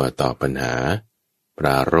ก็ตอบปัญหาปร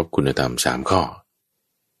ารภคุณธรรม3 ข้อ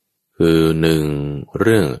คือ 1. เ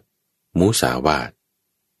รื่องมุสาวาท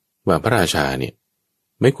ว่าพระราชาเนี่ย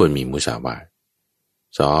ไม่ควรมีมุสาวาท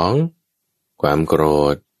 2. ความโกร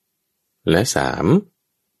ธและ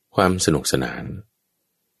 3. ความสนุกสนาน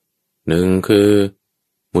 1. คือ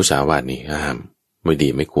มุสาวาทนี่ห้ามไม่ดี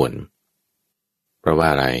ไม่ควรเพราะว่า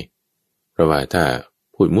อะไรเพราะว่าถ้า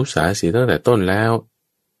พูดมุสาเสียตั้งแต่ต้นแล้ว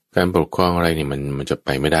การปกครองอะไรนี่มันจะไป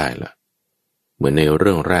ไม่ได้ล่ะเหมือนในเ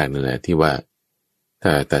รื่องแรกนั่นแหละที่ว่าถ้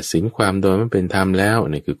าตัดสินความโดยไม่เป็นธรรมแล้ว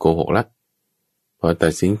นี่คือโกหกละพอตั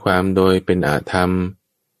ดสินความโดยเป็นอธรรม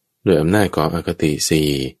ด้วยอำนาจของอคติ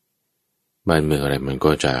4บ้านเมืองอะไรมัน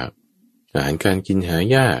ก็จะอาหารการกินหา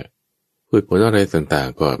ยากพืชผลอะไรต่าง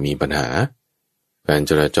ๆก็มีปัญหาการ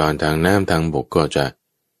จราจรทางน้ำทางบกก็จะ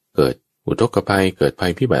เกิดอุทกภัยเกิดภั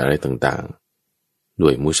ยพิบัติอะไรต่างๆด้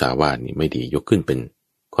วยมุสาวาทนี่ไม่ดียกขึ้นเป็น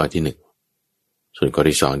ข้อที่1ส่วนข้อ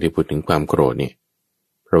ที่2ที่พูดถึงความโกรธนี่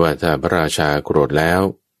เพราะว่าถ้าพระราชาโกรธแล้ว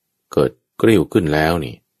เกิดกริ้วขึ้นแล้ว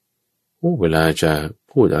นี่เวลาจะ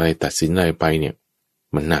พูดอะไรตัดสินอะไรไปเนี่ย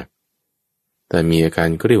มันหนักแต่มีอาการ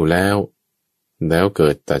กริ้วแล้วเกิ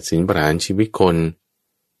ดตัดสินประหารชีวิตคน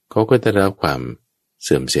เขาก็จะได้รับความเ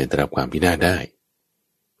สื่อมเสียได้รับความพินาศได้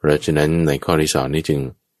เพราะฉะนั้นในข้อที่2นี้จึง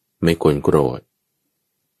ไม่ควรโกรธ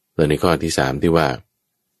และในข้อที่3ที่ว่า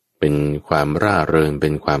เป็นความร่าเริงเป็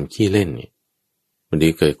นความขี้เล่นเนี่ยบางที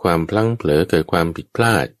เกิดความพลั้งเผลอเกิดความผิดพล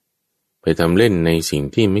าดไปทำเล่นในสิ่ง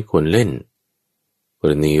ที่ไม่ควรเล่นก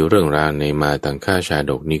รณีเรื่องราวในมาตังค่าชา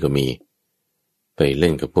ดกนี่ก็มีไปเล่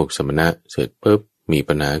นกับพวกสมณะเสร็จปุ๊บมี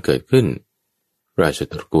ปัญหาเกิดขึ้นราช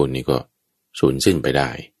ตระกูลนี่ก็สูญสิ้นไปได้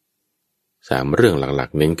3เรื่องหลัก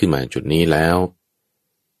ๆเน้นขึ้นมาจุดนี้แล้ว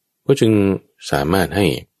ก็จึงสามารถให้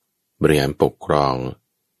บริหารปกครอง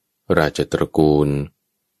ราชตระกูล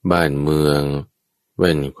บ้านเมืองแ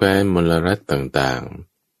ว่นแคว้นมลรัฐต่าง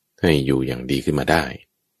ๆให้อยู่อย่างดีขึ้นมาได้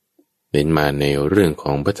เน้นมาในเรื่องข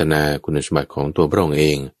องพัฒนาคุณสมบัติของตัวพระองค์เอ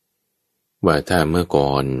งว่าถ้าเมื่อก่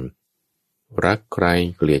อนรักใคร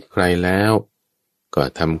เกลียดใครแล้วก็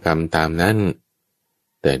ทำกรรมตามนั้น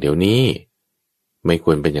แต่เดี๋ยวนี้ไม่ค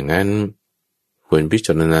วรเป็นอย่างนั้นควรพิจ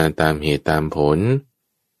ารณาตามเหตุตามผล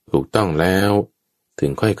ถูกต้องแล้วถึ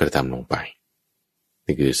งค่อยกระทำลงไป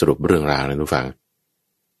นี่คือสรุปเรื่องราวนะทุกฝัง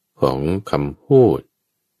ของคำพูด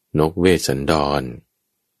นกเวสสันดร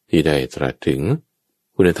ที่ได้ตรัสถึง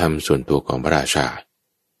คุณธรรมส่วนตัวของพระราชา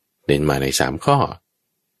เน้นมาใน3ข้อ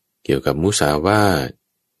เกี่ยวกับมุสาวาท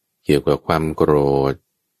เกี่ยวกับความโกรธ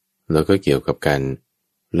แล้วก็เกี่ยวกับการ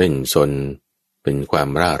เล่นซนเป็นความ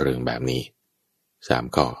ร่าเริงแบบนี้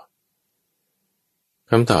3ข้อ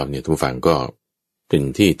คำตอบเนี่ยทุกฝั่งก็เป็น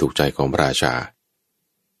ที่ถูกใจของพระราชา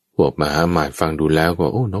พวกมหาอมาตย์ฟังดูแล้วก็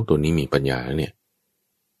โอ้นกตัวนี้มีปัญญาเนี่ย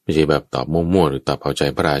ไม่ใช่แบบตอบมั่วๆหรือตอบเอาใจ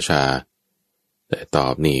พระราชาแต่ตอ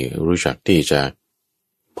บนี่รู้จักที่จะ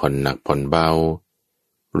ผ่อนหนักผ่อนเบา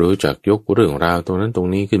รู้จักยกเรื่องราวตรงนั้นตรง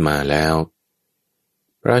นี้ขึ้นมาแล้ว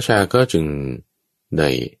พระราชาก็จึงได้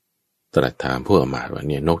ตรัสถามพวกอมาตย์ว่าเ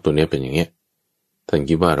นี่ยนกตัวนี้เป็นอย่างเงี้ยท่าน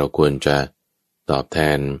คิดว่าเราควรจะตอบแท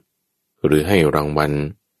นหรือให้รางวัล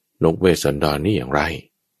นกเวสสันดรนี่อย่างไร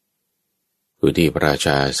คือที่พระราช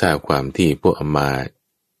าทราบความที่พวกอมาตย์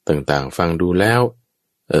ต่างๆฟังดูแล้ว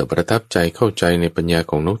ประทับใจเข้าใจในปัญญา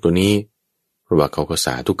ของนกตัวนี้เพราะว่าเขาก็ส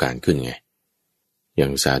าธุการขึ้นไงอย่า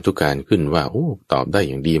งสาธุการขึ้นว่าโอ้ตอบได้อ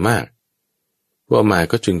ย่างดีมากพวกอมาตย์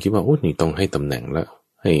ก็จึงคิดว่าโอ้นี่ต้องให้ตำแหน่งแล้ว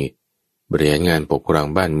ให้บริหารงานปกครอง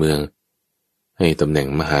บ้านเมืองให้ตำแหน่ง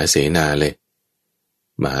มหาเสนาเลย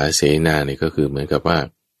มหาเสนาเนี่ยก็คือเหมือนกับว่า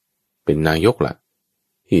เป็นนายกล่ะ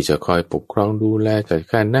ที่จะคอยปกครองดูแลจัด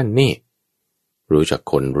การนั่นนี่รู้จัก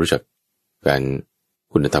คนรู้จักการ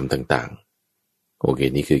คุณธรรมต่างๆโอเค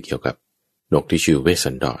นี่คือเกี่ยวกับนกที่ชื่อเวส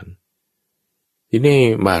สันดรทีนี้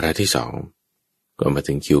วาระที่2ก็มา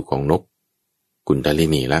ถึงคิวของนกกุนทลิ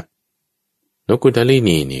นีละนกกุนทลิ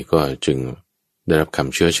นีนี่ก็จึงได้รับค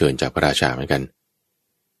ำเชื้อเชิญจากพระราชาเหมือนกัน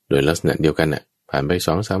โดยลักษณะเดียวกันน่ะผ่านไป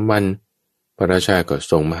 2-3 วันพระราชาก็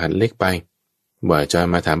ส่งมหาดเล็กไปว่าจะ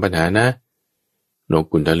มาถามปัญหานะนก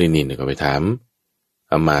กุนทลินีก็ไปถาม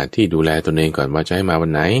อมาตย์ที่ดูแลตนเองก่อนว่าจะให้มาวั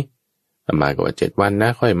นไหนอมาตย์ก็ว่า7 วันนะ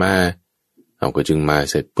ค่อยมาเอาก็จึงมา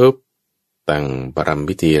เสร็จปุ๊บตั้งประรำ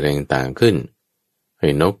พิธีอะไรต่างๆขึ้นให้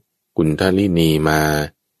นกกุนทลินีมา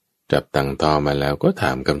จับตั้งตอมาแล้วก็ถ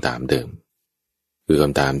ามคำถามเดิมคือค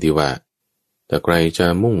ำถามที่ว่าแต่ใครจะ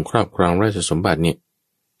มุ่งครอบครองราชสมบัติเนี่ย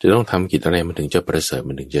จะต้องทำกิจอะไรมันถึงจะประเสริฐ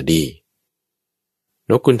มันถึงจะดี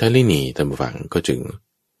นกกุนทลินีท่านผู้ฟังก็จึง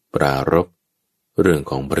ปรารภเรื่อง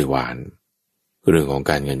ของบริวารเรื่องของ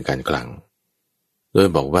การเงินการคลังโดย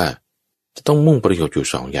บอกว่าจะต้องมุ่งประโยชน์อยู่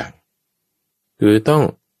2 อย่างคือต้อง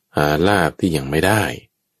หาลาภที่ยังไม่ได้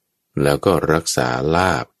แล้วก็รักษาล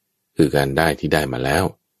าภคือการได้ที่ได้มาแล้ว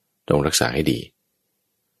ต้องรักษาให้ดี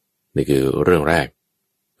นี่คือเรื่องแรก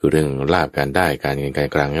คือเรื่องลาภการได้การเงินการ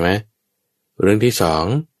คลังใช่ไหมเรื่องที่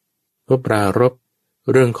2ก็ปรารภ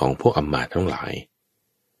เรื่องของพวกอมาตย์ทั้งหลาย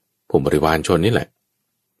พวกบริวารชนนี่แหละ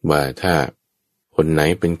ว่าถ้าคนไหน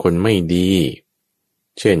เป็นคนไม่ดี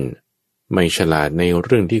เช่นไม่ฉลาดในเ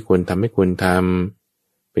รื่องที่ควรทำไม่ควรท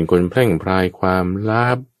ำเป็นคนแพร่งพรายความลั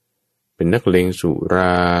บเป็นนักเลงสุร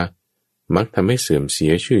ามักทำให้เสื่อมเสี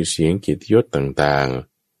ยชื่อเสียงเกียรติยศต่าง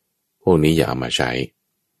ๆพวกนี้อย่าเอามาใช้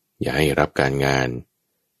อย่าให้รับการงาน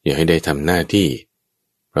อย่าให้ได้ทำหน้าที่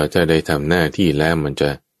เพราะถ้าได้ทำหน้าที่แล้วมันจะ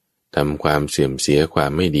ทำความเสื่อมเสียควา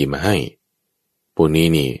มไม่ดีมาให้พวกนี้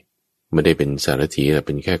นี่ไม่ได้เป็นสารถีแต่เ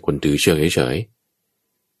ป็นแค่คนถือเชือกเฉย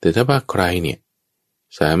ๆแต่ถ้าว่าใครเนี่ย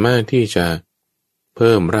สามารถที่จะเ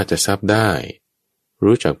พิ่มราชทรัพย์ได้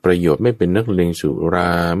รู้จักประโยชน์ไม่เป็นนักเลงสุร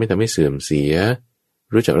าไม่ทำให้เสื่อมเสีย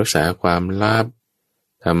รู้จักรักษาความลับ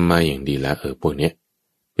ทำมาอย่างดีแล้วพวกเนี้ย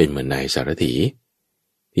เป็นเหมือนนายสารถี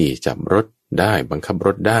ที่จับรถได้บังคับร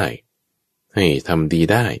ถได้ให้ทำดี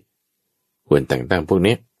ได้ควรแต่งตั้งพวก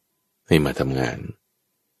นี้ให้มาทำงาน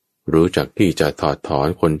รู้จักที่จะถอดถอน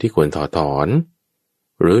คนที่ควรถอดถอน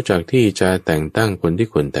รู้จักที่จะแต่งตั้งคนที่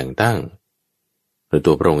ควรแต่งตั้งโดย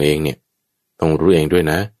ตัวพระองค์เองเนี่ยต้องรู้เองด้วย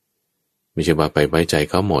นะไม่ใช่ว่าไปไว้ใจ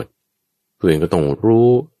เขาหมดตัวเองก็ต้องรู้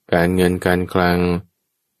การเงินการคลัง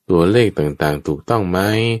ตัวเลขต่างๆถูกต้องไหม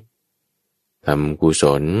ทำกุศ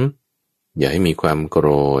ลอย่าให้มีความโกร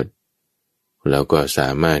ธแล้วก็สา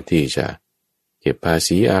มารถที่จะเก็บภา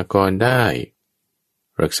ษีอากรได้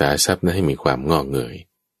รักษาทรัพย์นั้นให้มีความงอกเงย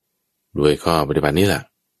ด้วยข้อปฏิบัตินี้แหละ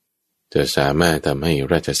จะสามารถทำให้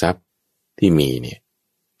ราชทรัพย์ที่มีเนี่ย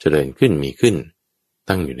เจริญขึ้นมีขึ้น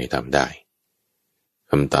ตั้งอยู่ในธรรมได้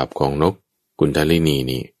คำตอบของนกกุนทลินี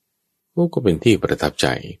นี่ก็เป็นที่ประทับใจ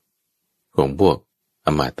ของพวกอ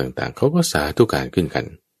มาตย์ต่างๆเขาก็สาธุการขึ้นกัน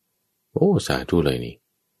สาธุเลยนี่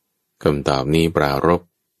คำตอบนี้ปรารภ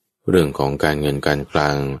เรื่องของการเงินการคลั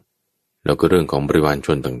งแล้วก็เรื่องของบริวารช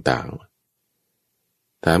นต่าง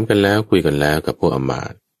ๆถามกันแล้วคุยกันแล้วกับพวกอมา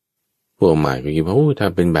ตย์ก็คิดว่าถ้า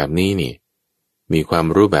เป็นแบบนี้นี่มีความ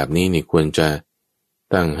รู้แบบนี้นี่ควรจะ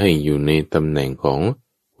ตั้งให้อยู่ในตำแหน่งของ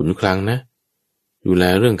ขุนคลังนะดูแล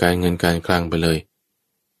เรื่องการเงินการคลังไปเลย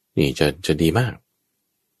นี่จะดีมาก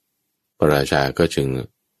พระราชาก็จึง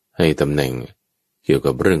ให้ตำแหน่งเกี่ยว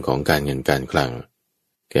กับเรื่องของการเงินการคลัง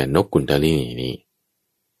แก่นกกุนทลีนี้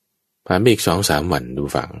ผ่านไปอีก 2-3 วันดู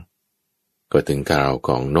ฝังก็ถึงคราวข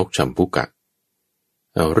องนกชัมพุกะ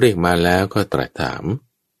เอาเรียกมาแล้วก็ตรัสถาม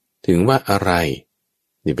ถึงว่าอะไร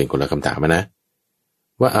นี่เป็นคนละคำถามนะ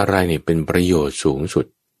ว่าอะไรนี่เป็นประโยชน์สูงสุด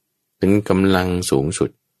เป็นกำลังสูง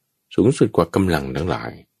สุดกว่ากำลังทั้งหลา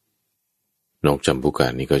ยนกชัมพุกะ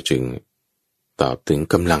นี่ก็จึงตอบถึง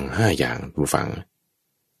กำลัง5อย่างผู้ฟัง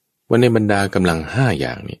ว่าในบรรดากำลัง5อ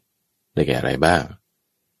ย่างนี้ได้แก่อะไรบ้าง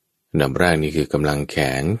อันดับแรกนี่คือกำลังแข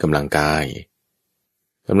นกำลังกาย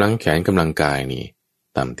กำลังแขนกำลังกายนี่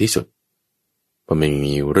ต่ำที่สุดเพราะมัน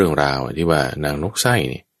มีเรื่องราวที่ว่านางนกไส้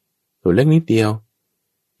นี่ตัวเล็กนิดเดียว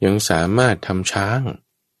ยังสามารถทำช้าง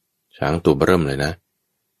ตัวเบิ่มเลยนะ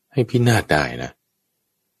ให้พินาศได้นะ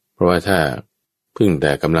เพราะว่าถ้าพึ่งแ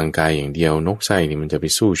ต่กำลังกายอย่างเดียวนกไส้นี่มันจะไป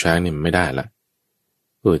สู้ช้างนี่มันไม่ได้ละ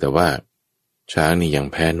แต่ว่าช้างนี่ยัง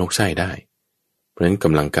แพ้นกไส้ได้เพราะฉะนั้นก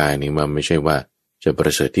ำลังกายนี่มันไม่ใช่ว่าจะปร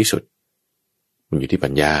ะเสริฐที่สุดมันอยู่ที่ปั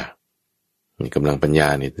ญญากำลังปัญญา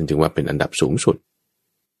เนี่ยจึงว่าเป็นอันดับสูงสุด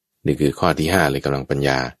นี่คือข้อที่5เลยกำลังปัญญ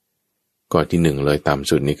าข้อที่1เลยต่ำ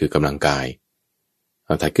สุดนี่คือกำลังกายเอ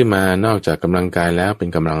าถัดขึ้นมานอกจากกำลังกายแล้วเป็น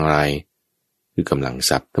กำลังอะไรคือกำลัง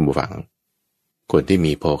ทรัพย์ท่านผู้ฟังคนที่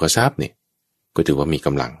มีโภคทรัพย์เนี่ยก็ถือว่ามีก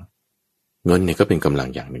ำลังเงินเนี่ยก็เป็นกำลัง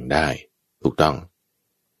อย่างหนึ่งได้ถูกต้อง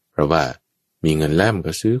เพราะว่ามีเงินแล้วมัน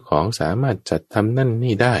ก็ซื้อของสามารถจัดทำนั่น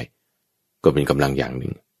นี่ได้ก็เป็นกำลังอย่างหนึ่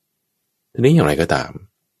งทีนี้อย่างไรก็ตาม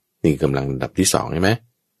นี่กำลังอันดับที่2ใช่ไหม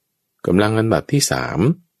กำลังอันดับที่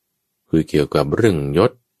3คือเกี่ยวกับเรื่องย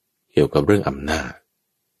ศเกี่ยวกับเรื่องอำนาจ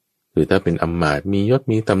คือถ้าเป็นอำมาตย์มียศ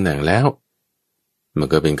มีตำแหน่งแล้วมัน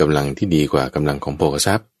ก็เป็นกำลังที่ดีกว่ากำลังของโภคท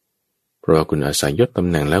รัพย์เพราะว่าคุณอาศัยยศตำ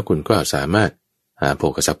แหน่งแล้วคุณก็สามารถหาโภ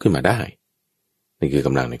คทรัพย์ขึ้นมาได้นี่คือก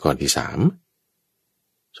ำลังในข้อที่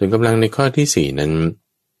3ส่วนกำลังในข้อที่4นั้น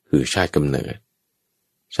คือชาติกำเนิด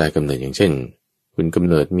อย่างเช่นคุณกำ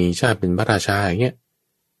เนิดมีชาติเป็นพระราชาอย่างเงี้ย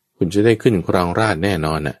คุณจะได้ขึ้นครองราชย์แน่น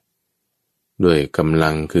อนน่ะด้วยกำลั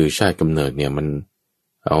งคือชาติกำเนิดเนี่ยมัน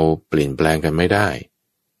เอาเปลี่ยนแปลงกันไม่ได้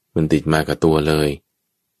มันติดมากับตัวเลย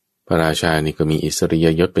พระราชานี่ก็มีอิสริย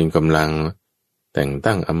ยศเป็นกำลังแต่ง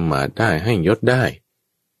ตั้งอำมาตย์ได้ให้ยศได้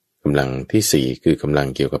กำลังที่4คือกำลัง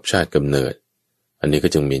เกี่ยวกับชาติกำเนิดอันนี้ก็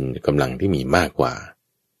จึงเป็นกำลังที่มีมากกว่า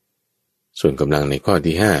ส่วนกำลังในข้อ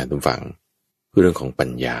ที่5ทุกฝั่งคือเรื่องของปั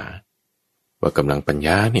ญญาว่ากำลังปัญญ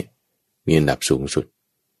าเนี่ยมีอันดับสูงสุด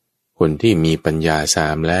คนที่มีปัญญา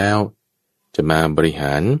3แล้วจะมาบริห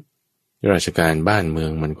ารราชการบ้านเมือ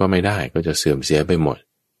งมันก็ไม่ได้ก็จะเสื่อมเสียไปหมด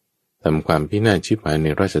ทำความพินาศชิบหายใน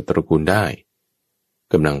ราชตระกูลได้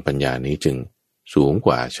กำลังปัญญานี้จึงสูงก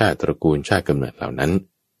ว่าชาติตระกูลชาติกำเนิดเหล่านั้น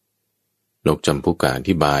นกชัมพุกะอ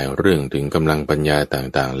ธิบายเรื่องถึงกำลังปัญญา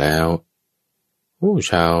ต่างๆแล้ว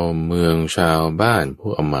ชาวเมืองชาวบ้าน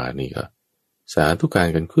ผู้อมาตย์นี่ก็สาธุการ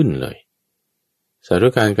กันขึ้นเลยสาธุ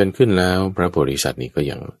การกันขึ้นแล้วพระโพธิสัตว์นี่ก็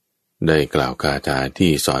ยังได้กล่าวคาถา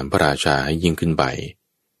ที่สอนพระราชาให้ยิ่งขึ้นไป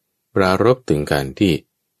ปรารภถึงการที่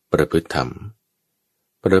ประพฤติธรรม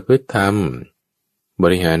บ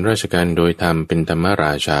ริหารราชการโดยธรรมเป็นธรรมร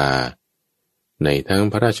าชาในทั้ง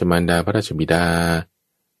พระราชมารดาพระราชบิดา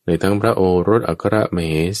ในทั้งพระโอรสอัครม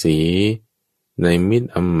เหสีในมิตร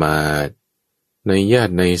อำมาตย์ในญา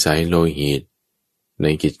ติในสายโลหิตใน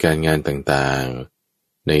กิจการงานต่าง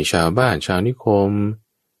ๆในชาวบ้านชาวนิคม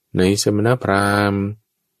ในสมณพราหมณ์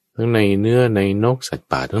ทั้งในเนื้อในนกสัตว์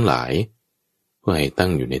ป่าทั้งหลายเพื่อให้ตั้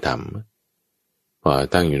งอยู่ในธรรมพอ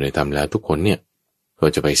ตั้งอยู่ในธรรมแล้วทุกคนเนี่ยก็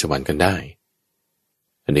จะไปสวรรค์กันได้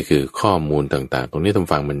อันนี้คือข้อมูลต่างๆตรงนี้ต้อง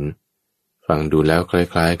ฟังดูแล้วค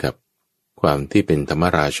ล้ายๆกับความที่เป็นธรรม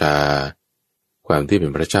ราชาความที่เป็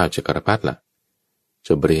นพระเจ้าจักรพรรดิล่ะจ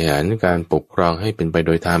ะบริหารการปกครองให้เป็นไปโ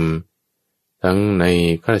ดยธรรมทั้งใน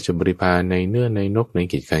ข้าราชบริพารในเนื้อในนกใน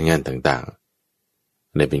กิจการงานต่าง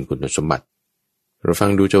ๆในเป็นคุณสมบัติเราฟัง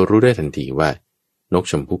ดูจะรู้ได้ทันทีว่านก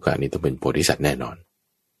ชัมพุกะนี้ต้องเป็นโพธิสัตว์แน่นอน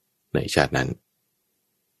ในชาตินั้น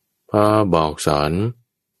พอบอกสอน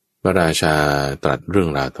พระราชาตรัสเรื่อง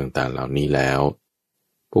ราวต่างๆเหล่านี้แล้ว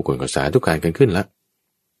ผู้คนก็สาธุการกันขึ้นละ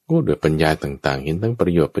ด้วยปัญญาต่างๆเห็นทั้งปร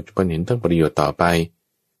ะโยชน์ปัจจุบันเห็นทั้งประโยชน์ต่อไป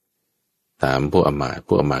ถามพวกอมาต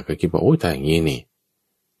ย์ก็คิดว่าถ้าอย่างนี้นี่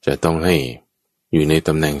จะต้องให้อยู่ในต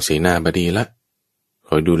ำแหน่งเสนาบดีละค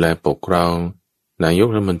อยดูแลปกครองนายก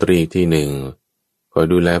รัฐมนตรีที่หนึ่งคอย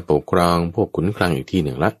ดูแลปกครองพวกขุนคลังอีกที่ห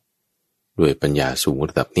นึ่งละด้วยปัญญาสูง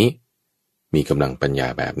ระดับนี้มีกำลังปัญญา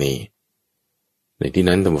แบบนี้ในที่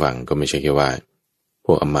นั้นตำฝังก็ไม่ใช่แค่ว่าพ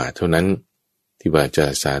วกอมาตย์เท่านั้นที่ว่าจะ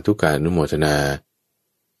สาธุการอนุโมทนา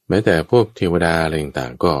แม้แต่พวกเทวดาอะไรต่า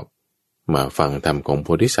งๆก็มาฟังธรรมของโพ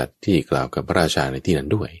ธิสัตว์ที่กล่าวกับพระราชาในที่นั้น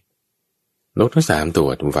ด้วยนกทั้ง3ตัว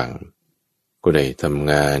ตำฝัง ก็ได้ท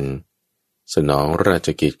ำงานสนองราช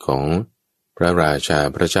กิจของพระราชา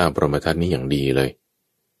พระเจ้าปรมทัตนี้อย่างดีเลย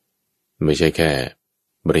ไม่ใช่แค่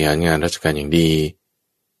บริหารงานราชการอย่างดี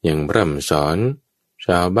ยังพร่ำสอนช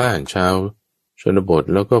าวบ้านชาวชนบท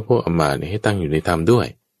แล้วก็พวกอมาตย์ให้ตั้งอยู่ในธรรมด้วย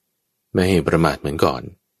ไม่ให้ประมาทเหมือนก่อน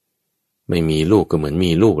ไม่มีลูกก็เหมือน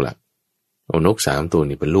มีลูกล่ะเอานก3 ตัว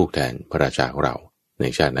นี้เป็นลูกแทนพระราชาของเราใน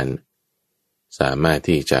ชาตินั้นสามารถ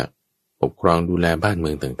ที่จะปกครองดูแลบ้านเมื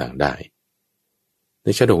องต่างๆได้ใน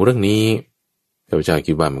ชาดกเรื่องนี้ข้าพเจ้า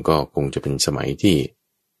คิดว่ามันก็คงจะเป็นสมัยที่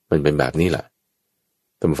มันเป็นแบบนี้แหละ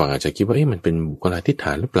ท่านผู้ฟังอาจจะคิดว่ามันเป็นบุคลาธิฐ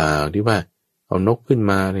านหรือเปล่าที่ว่าเอานกขึ้น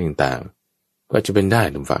มาอะไรต่างๆก็จะเป็นได้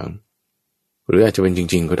ท่านผู้ฟังหรืออาจจะเป็นจ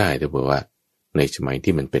ริงๆก็ได้แต่บอกว่าในสมัย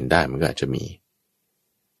ที่มันเป็นได้มันก็อาจจะมี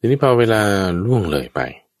ทีนี้พอเวลาล่วงเลยไป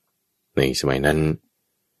ในสมัยนั้น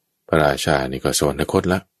พระราชานี่ก็สวรรคต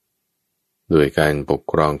ละโดยการปก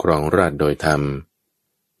ครองครองราชย์โดยธรรม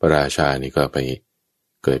พระราชานี่ก็ไป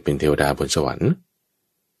เกิดเป็นเทวดาบนสวรรค์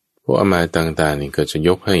พวกอมาตย์ต่างๆนี่ก็จะย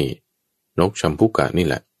กให้นกชัมพุกะนี่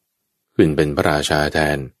แหละขึ้นเป็นพระราชาแท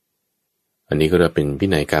นอันนี้ก็จะเป็นพิ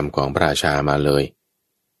นัยกรรมของพระราชามาเลย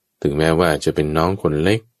ถึงแม้ว่าจะเป็นน้องคนเ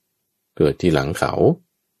ล็กเกิดที่หลังเขา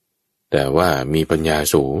แต่ว่ามีปัญญา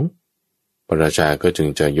สูงพระราชาก็จึง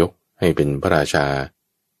จะยกให้เป็นพระราชา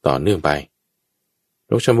ต่อเนื่องไป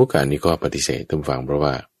นกชัมพุกะนี่ก็ปฏิเสธท่านฟังเพราะ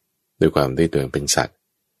ว่าด้วยความที่ตัวเองเป็นสัตว์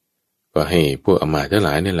ก็ให้พวกอมาตย์ทั้งหล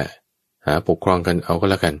ายนี่แหละหาปกครองกันเอาก็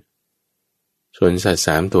แล้วกันส่วนสัตว์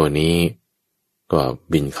3 ตัวนี้ก็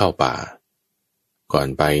บินเข้าป่าก่อน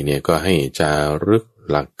ไปเนี่ยก็ให้จารึก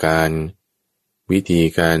หลักการวิธี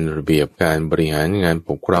การระเบียบการบริหารงานป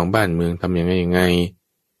กครองบ้านเมืองทำยังไง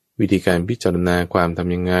วิธีการพิจารณาความท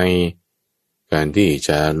ำยังไงการที่จ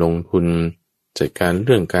ะลงทุนจัดการเ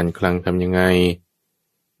รื่องการคลังทำยังไง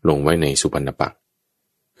ลงไว้ในสุพรรณปักษ์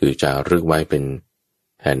คือจะรึกไว้เป็น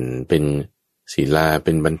แผ่นเป็นศิลาเ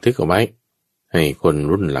ป็นบันทึกเอาไว้ให้คน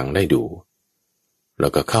รุ่นหลังได้ดูแล้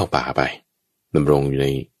วก็เข้าป่าไปดำรงอยู่ใน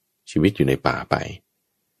ชีวิตอยู่ในป่าไป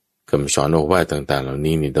คำสอนโอวาทต่างๆเหล่า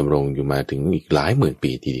นี้นี่ดำรงอยู่มาถึงอีกหลายหมื่น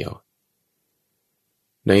ปีทีเดียว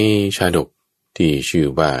ในชาดกที่ชื่อ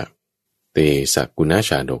ว่าเตสกุณ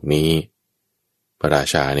ชาดกนี้พระรา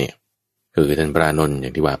ชาเนี่ยคือท่านพระอานนท์อย่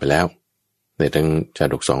างที่ว่าไปแล้วในทั้งชา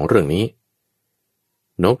ดก2 เรื่องนี้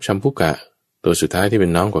นกชัมพุกะตัวสุดท้ายที่เป็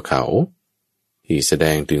นน้องกว่าเขาที่แสด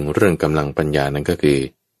งถึงเรื่องกำลังปัญญานั้นก็คือ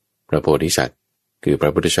พระโพธิสัตว์คือพร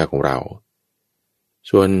ะพุทธเจ้าของเรา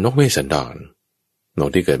ส่วนนกเวสสันดรนก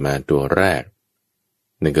ที่เกิดมาตัวแรก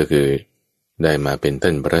นั่นก็คือได้มาเป็นท่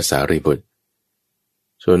านพระสารีบุตร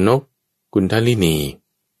ส่วนนกกุณฑลินี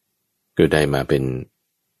ก็ได้มาเป็น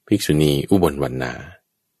ภิกษุณีอุบลวรรณา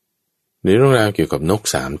ในเรื่องราวเกี่ยวกับนก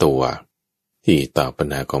3 ตัวที่ตอบปัญ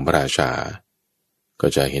หาของพระราชาก็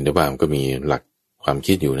จะเห็นได้ว่ามันก็มีหลักความ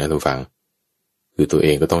คิดอยู่นะทุกฟังคือตัวเอ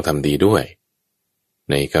งก็ต้องทำดีด้วย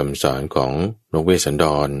ในคำสอนของนกเวสสันด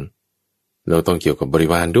รเราต้องเกี่ยวกับบริ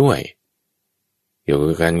วารด้วยเกี่ยวกับ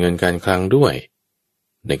การเงินการคลังด้วย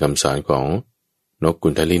ในคำสอนของนกกุ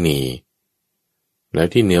ณฑลินีแล้ว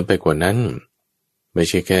ที่เหนือไปกว่านั้นไม่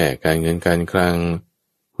ใช่แค่การเงินการคลัง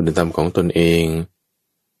คุณธรรมของตนเอง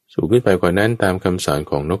สูงขึ้นไปกว่านั้นตามคำสอน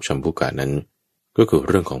ของนกชัมพุกะนั้นก็คือเ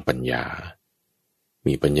รื่องของปัญญา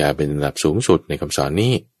มีปัญญาเป็นระดับสูงสุดในคำสอน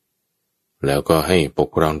นี้แล้วก็ให้ปก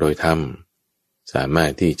ครองโดยธรรมสามาร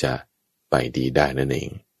ถที่จะไปดีได้นั่นเอง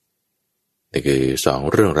นี่คือ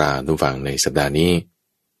2 เรื่องราวทุกฝั่งในสัปดาห์นี้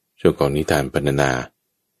ช่วงของนิทานปรรณนา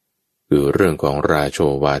คือเรื่องของราโช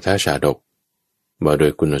วาทชาดกว่าโด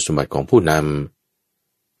ยคุณสมบัติของผู้น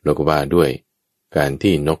ำแล้วก็ว่าด้วยการ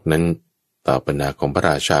ที่นกนั้นตอบปัญหาของพระ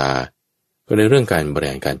ราชาก็ในเรื่องการบริ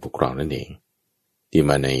หารการปกครองนั่นเองที่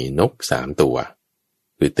มาในนก3 ตัว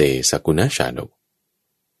คือเตสกุณชาดก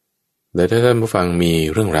และถ้าท่านผู้ฟังมี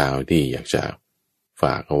เรื่องราวที่อยากจะฝ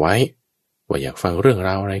ากเอาไว้ว่าอยากฟังเรื่องร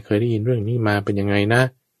าวอะไรเคยได้ยินเรื่องนี้มาเป็นยังไงนะ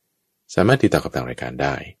สามารถติดต่อกับทางรายการไ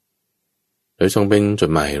ด้โดยส่งเป็นจ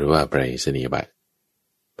ดหมายหรือว่าไปรษณียบัตร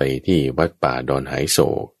ไปที่วัดป่าดอนหายโศ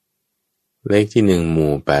กเลขที่1 ห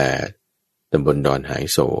มู่ 8 ตำบลดอนหาย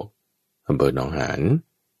โศกอำเภอหนองหาน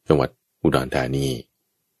จังหวัดอุดรธานี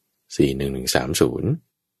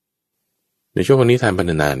41130ในช่วงวันนี้ทานปรร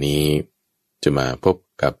ณนานี้จะมาพบ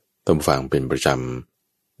กับท่านผู้ฟังเป็นประจ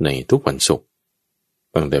ำในทุกวันศุกร์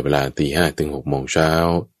ตั้งแต่เวลา 5:00 ถึง 6:00 น.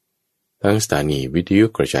ทั้งสถานีวิทยุ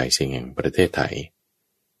กระจายเสียงแห่งประเทศไทย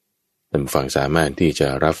ท่านผู้ฟังสามารถที่จะ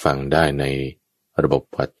รับฟังได้ในระบบ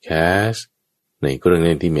พอดแคสต์ในเครื่องเ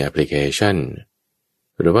ล่นที่มีแอปพลิเคชัน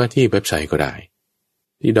หรือว่าที่เว็บไซต์ก็ได้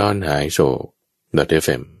ที่ดอนหายโศก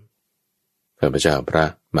 .fm ข้าพเจ้าพระ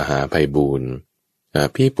มหาไพบูลย์อา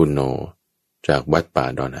ภีปุณโญจากวัดป่า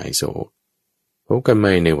ดอนหายโศก พบกันให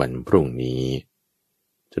ม่ในวันพรุ่งนี้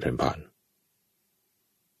เจริญพร